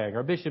Patriarch Craig,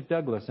 our Bishop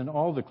Douglas, and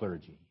all the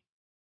clergy.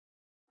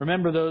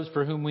 Remember those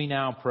for whom we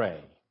now pray: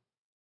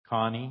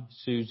 Connie,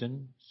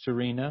 Susan,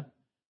 Serena,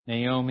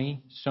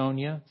 Naomi,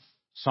 Sonia,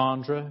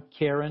 Sandra,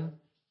 Karen,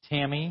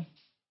 Tammy,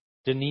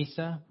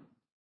 Denisa,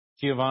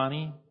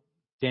 Giovanni,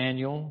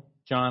 Daniel,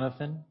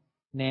 Jonathan,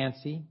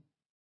 Nancy,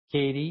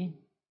 Katie,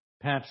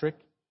 Patrick,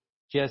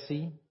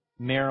 Jesse,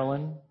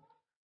 Marilyn,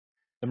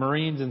 the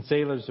Marines and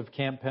sailors of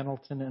Camp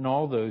Pendleton, and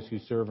all those who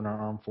serve in our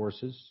armed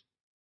forces.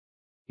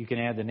 You can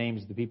add the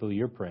names of the people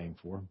you're praying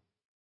for.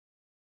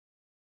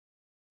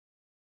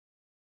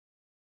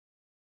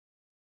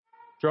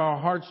 Draw our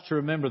hearts to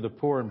remember the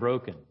poor and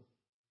broken.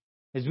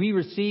 As we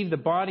receive the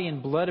body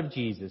and blood of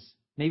Jesus,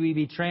 may we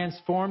be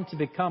transformed to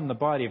become the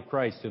body of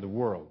Christ to the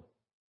world.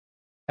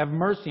 Have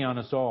mercy on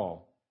us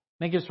all.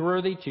 Make us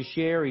worthy to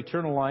share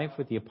eternal life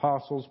with the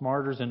apostles,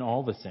 martyrs, and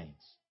all the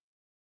saints.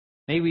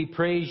 May we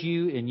praise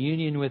you in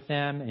union with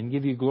them and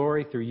give you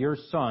glory through your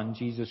Son,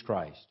 Jesus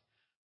Christ,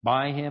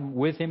 by him,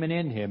 with him, and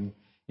in him,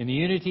 in the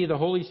unity of the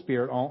Holy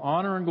Spirit, all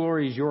honor and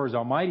glory is yours,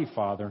 Almighty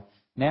Father,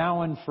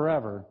 now and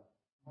forever.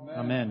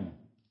 Amen.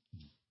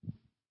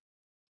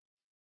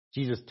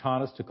 Jesus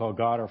taught us to call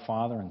God our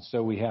Father, and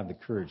so we have the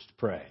courage to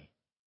pray.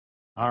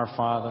 Our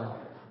Father,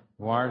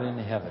 who art in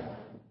heaven,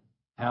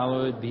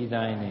 hallowed be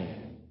thy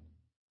name.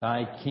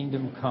 Thy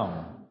kingdom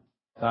come,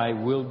 thy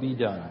will be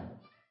done,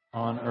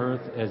 on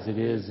earth as it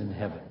is in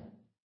heaven.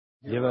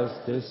 Give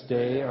us this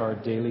day our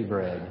daily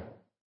bread,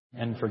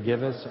 and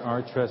forgive us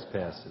our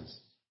trespasses,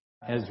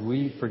 as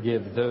we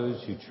forgive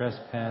those who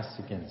trespass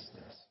against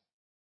us.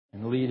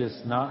 And lead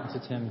us not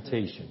into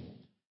temptation,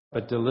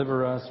 but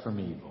deliver us from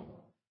evil.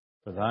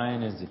 For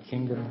thine is the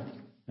kingdom,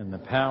 and the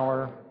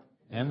power,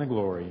 and the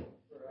glory,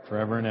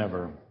 forever and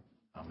ever.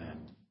 Amen.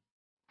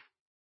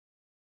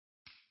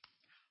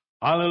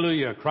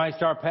 Hallelujah.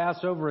 Christ our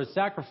Passover is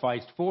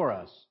sacrificed for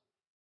us.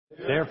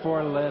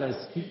 Therefore let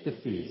us keep the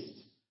feast.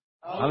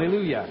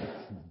 Hallelujah.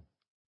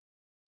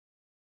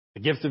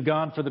 The gifts of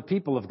God for the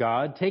people of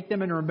God. Take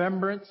them in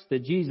remembrance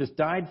that Jesus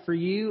died for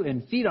you,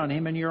 and feed on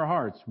him in your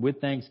hearts with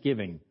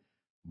thanksgiving.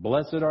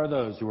 Blessed are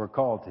those who are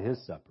called to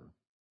his supper.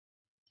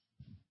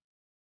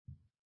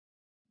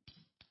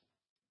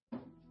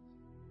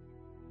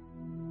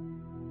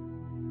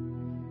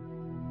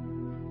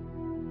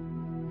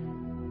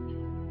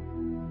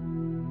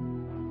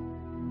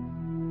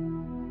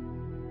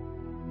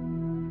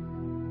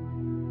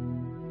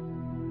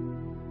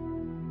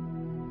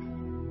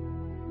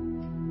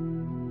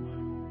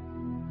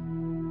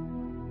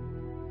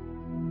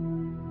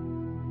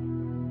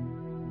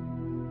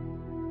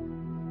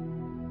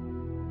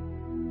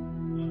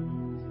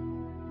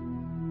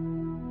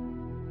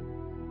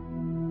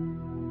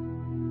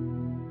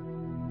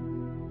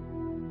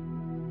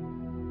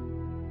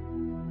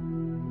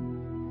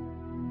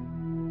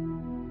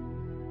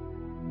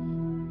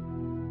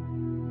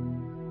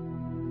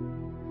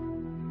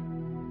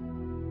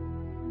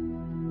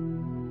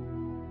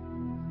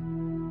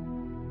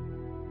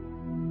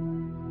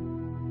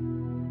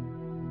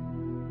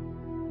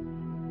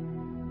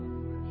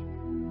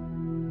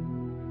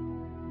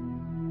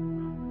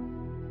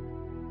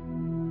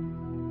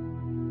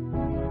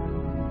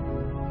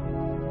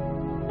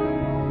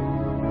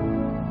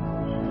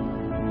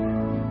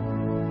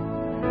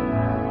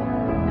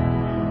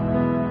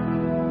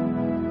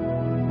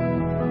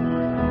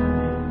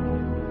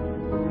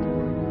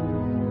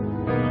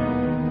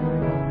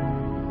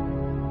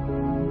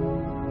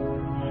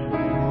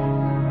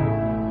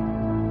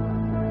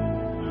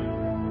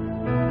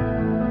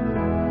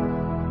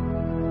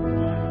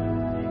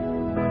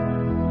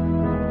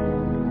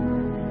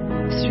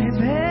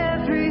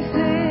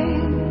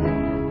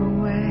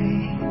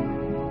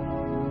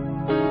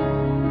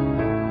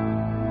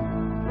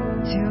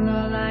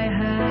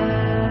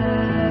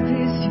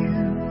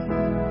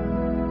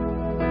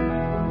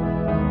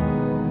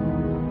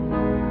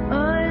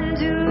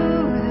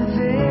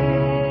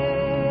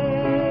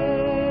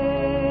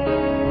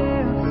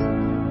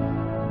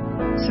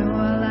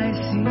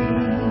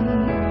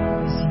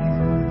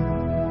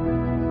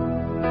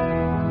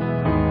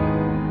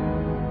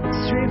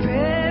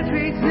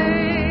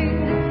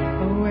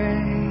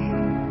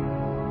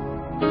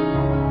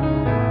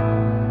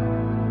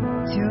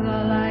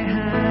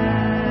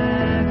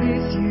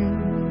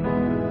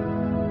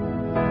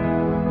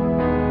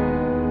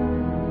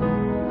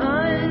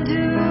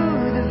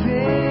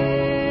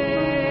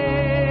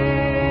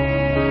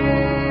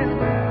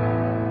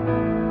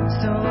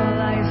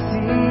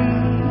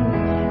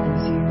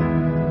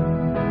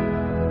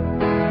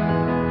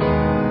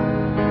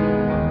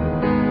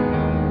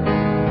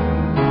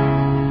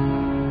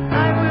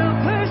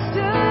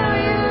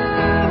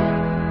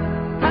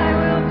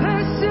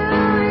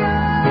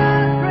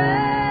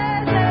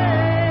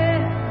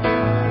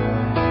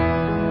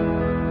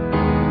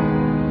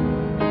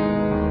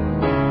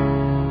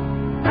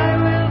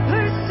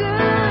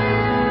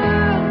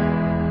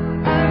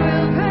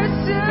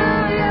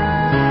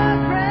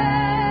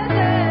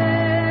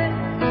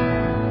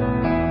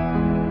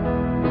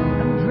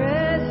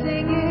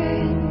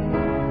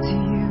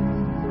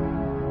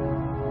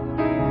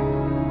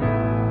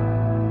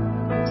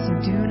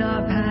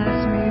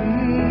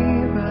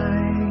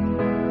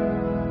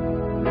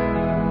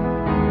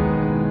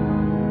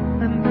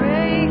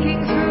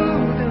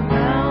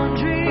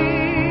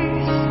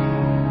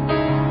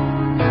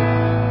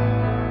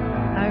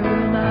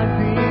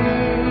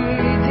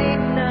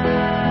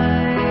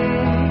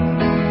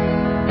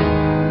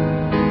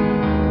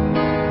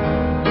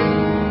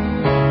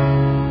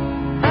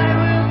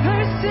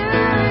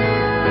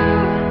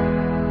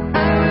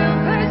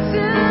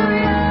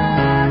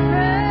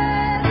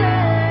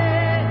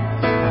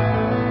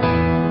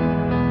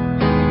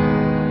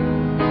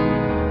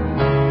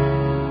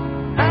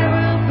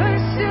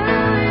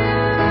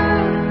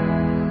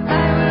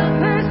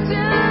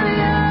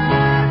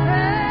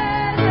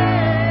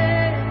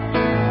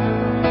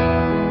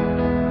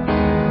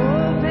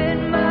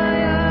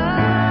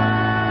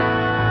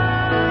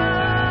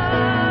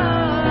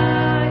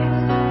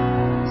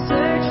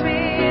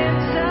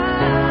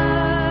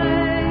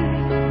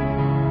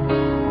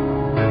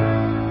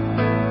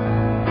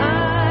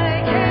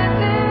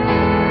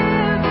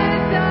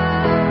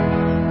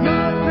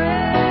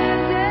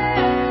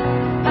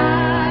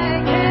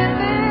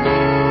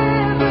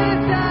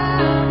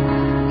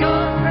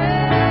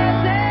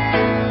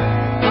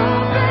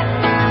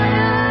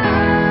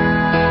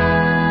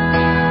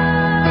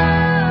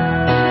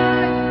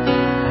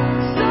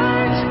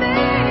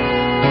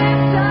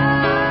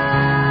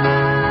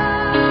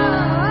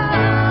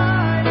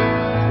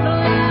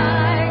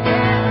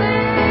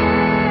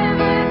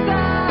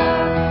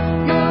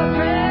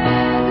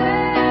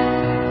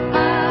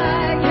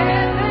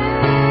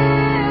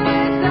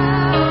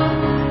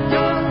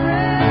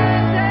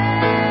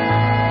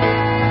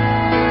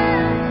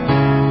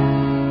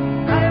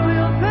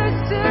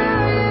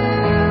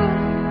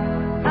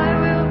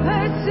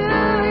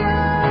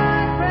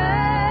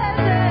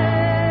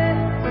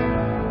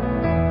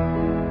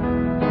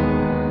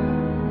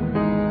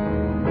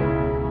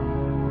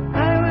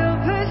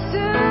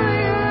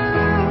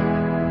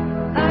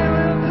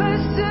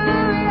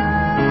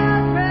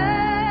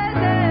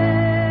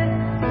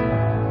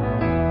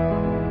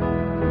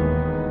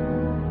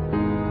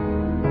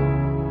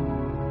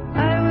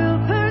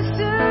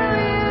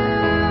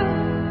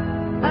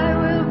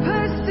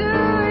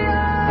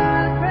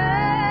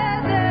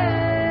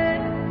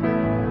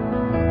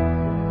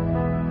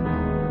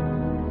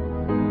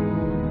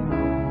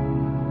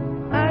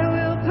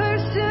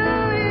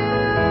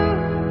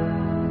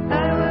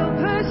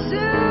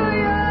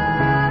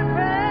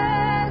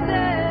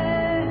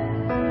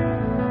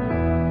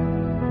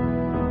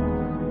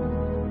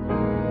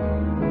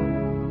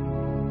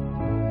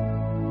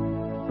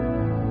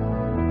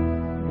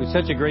 was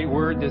such a great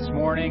word this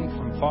morning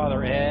from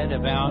Father Ed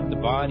about the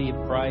body of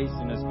Christ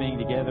and us being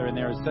together. And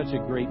there was such a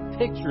great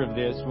picture of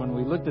this when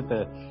we looked at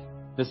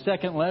the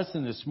second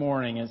lesson this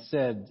morning. It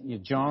said,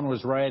 John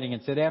was writing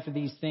and said, after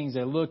these things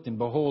I looked, and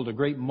behold, a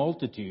great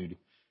multitude,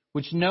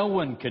 which no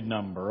one could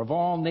number, of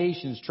all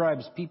nations,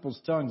 tribes, peoples,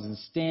 tongues, and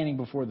standing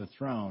before the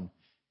throne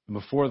and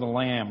before the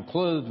Lamb,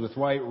 clothed with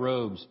white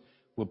robes,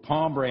 with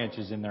palm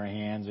branches in their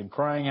hands, and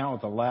crying out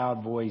with a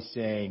loud voice,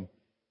 saying,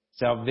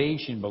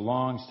 salvation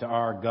belongs to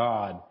our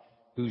God,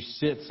 who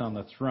sits on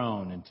the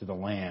throne, and to the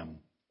Lamb.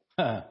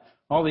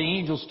 All the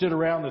angels stood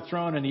around the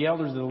throne and the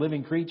elders of the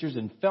living creatures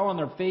and fell on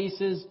their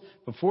faces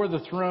before the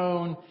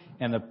throne.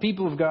 And the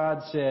people of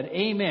God said,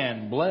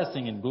 Amen,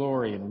 blessing and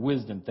glory and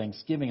wisdom,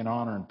 thanksgiving and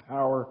honor and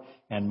power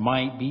and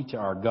might be to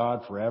our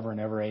God forever and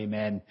ever.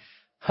 Amen.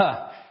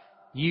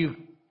 You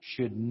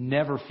should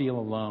never feel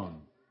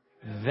alone.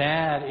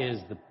 That is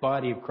the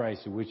body of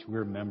Christ of which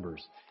we're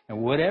members.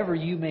 And whatever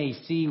you may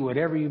see,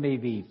 whatever you may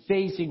be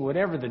facing,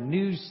 whatever the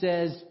news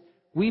says,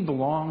 we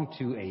belong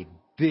to a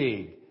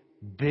big,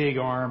 big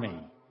army.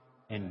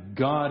 And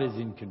God is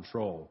in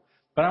control.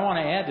 But I want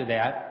to add to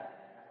that,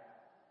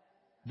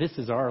 this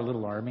is our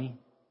little army.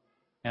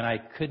 And I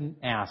couldn't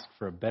ask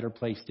for a better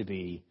place to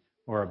be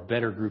or a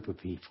better group of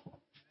people.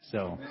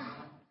 So,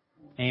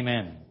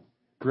 amen.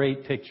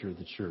 Great picture of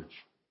the church.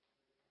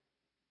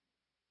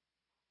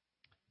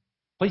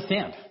 Please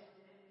stand.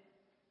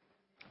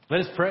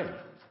 Let us pray.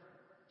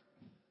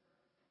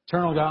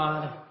 Eternal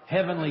God,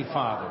 Heavenly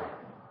Father,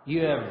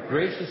 you have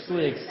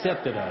graciously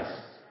accepted us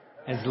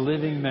as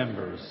living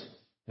members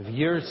of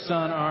your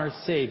Son, our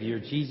Savior,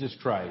 Jesus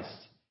Christ,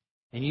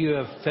 and you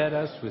have fed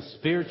us with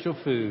spiritual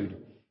food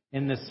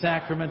in the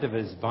sacrament of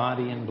his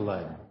body and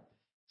blood.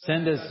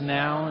 Send us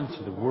now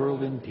into the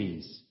world in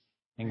peace,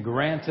 and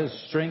grant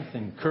us strength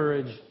and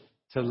courage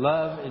to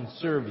love and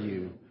serve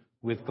you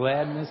with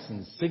gladness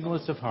and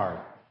singleness of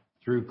heart,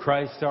 through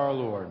Christ our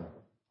Lord.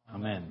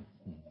 Amen.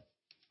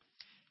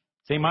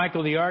 Saint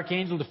Michael the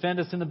Archangel, defend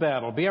us in the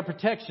battle. Be our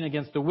protection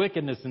against the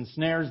wickedness and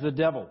snares of the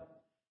devil.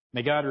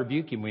 May God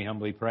rebuke him, we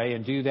humbly pray.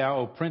 And do thou,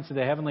 O Prince of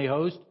the heavenly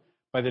host,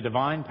 by the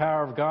divine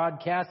power of God,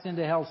 cast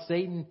into hell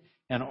Satan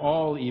and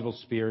all evil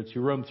spirits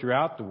who roam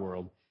throughout the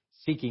world,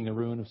 seeking the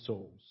ruin of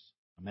souls.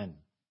 Amen.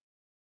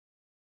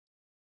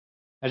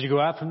 As you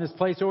go out from this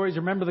place, always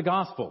remember the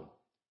gospel.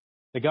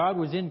 That God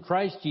was in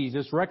Christ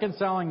Jesus,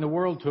 reconciling the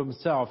world to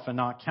himself and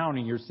not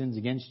counting your sins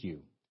against you.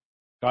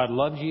 God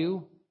loves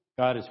you.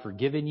 God has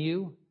forgiven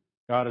you.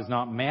 God is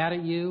not mad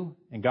at you.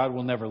 And God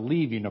will never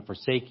leave you nor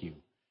forsake you.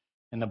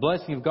 And the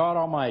blessing of God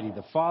Almighty,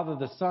 the Father,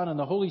 the Son, and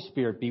the Holy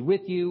Spirit be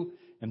with you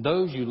and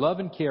those you love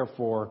and care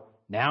for,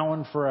 now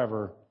and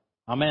forever.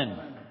 Amen.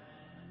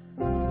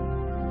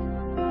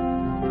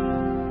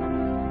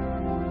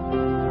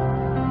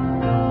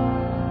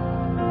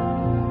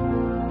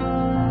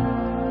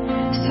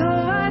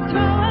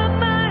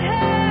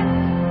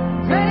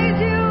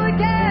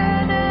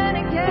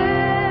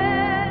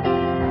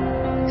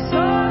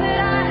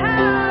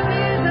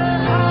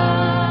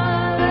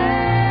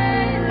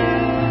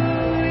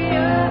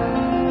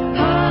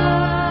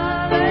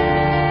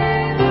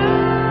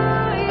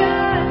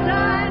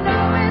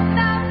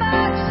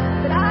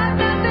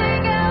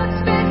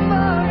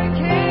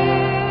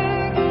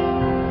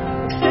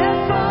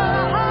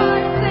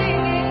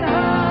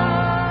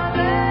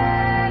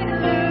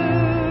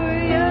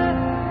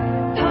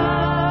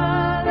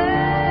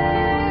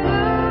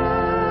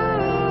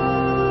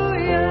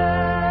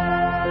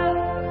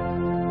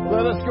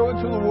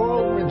 Into the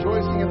world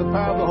rejoicing in the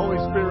power of the Holy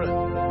Spirit.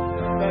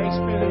 Thanks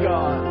be to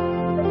God.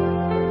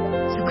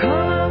 So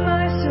come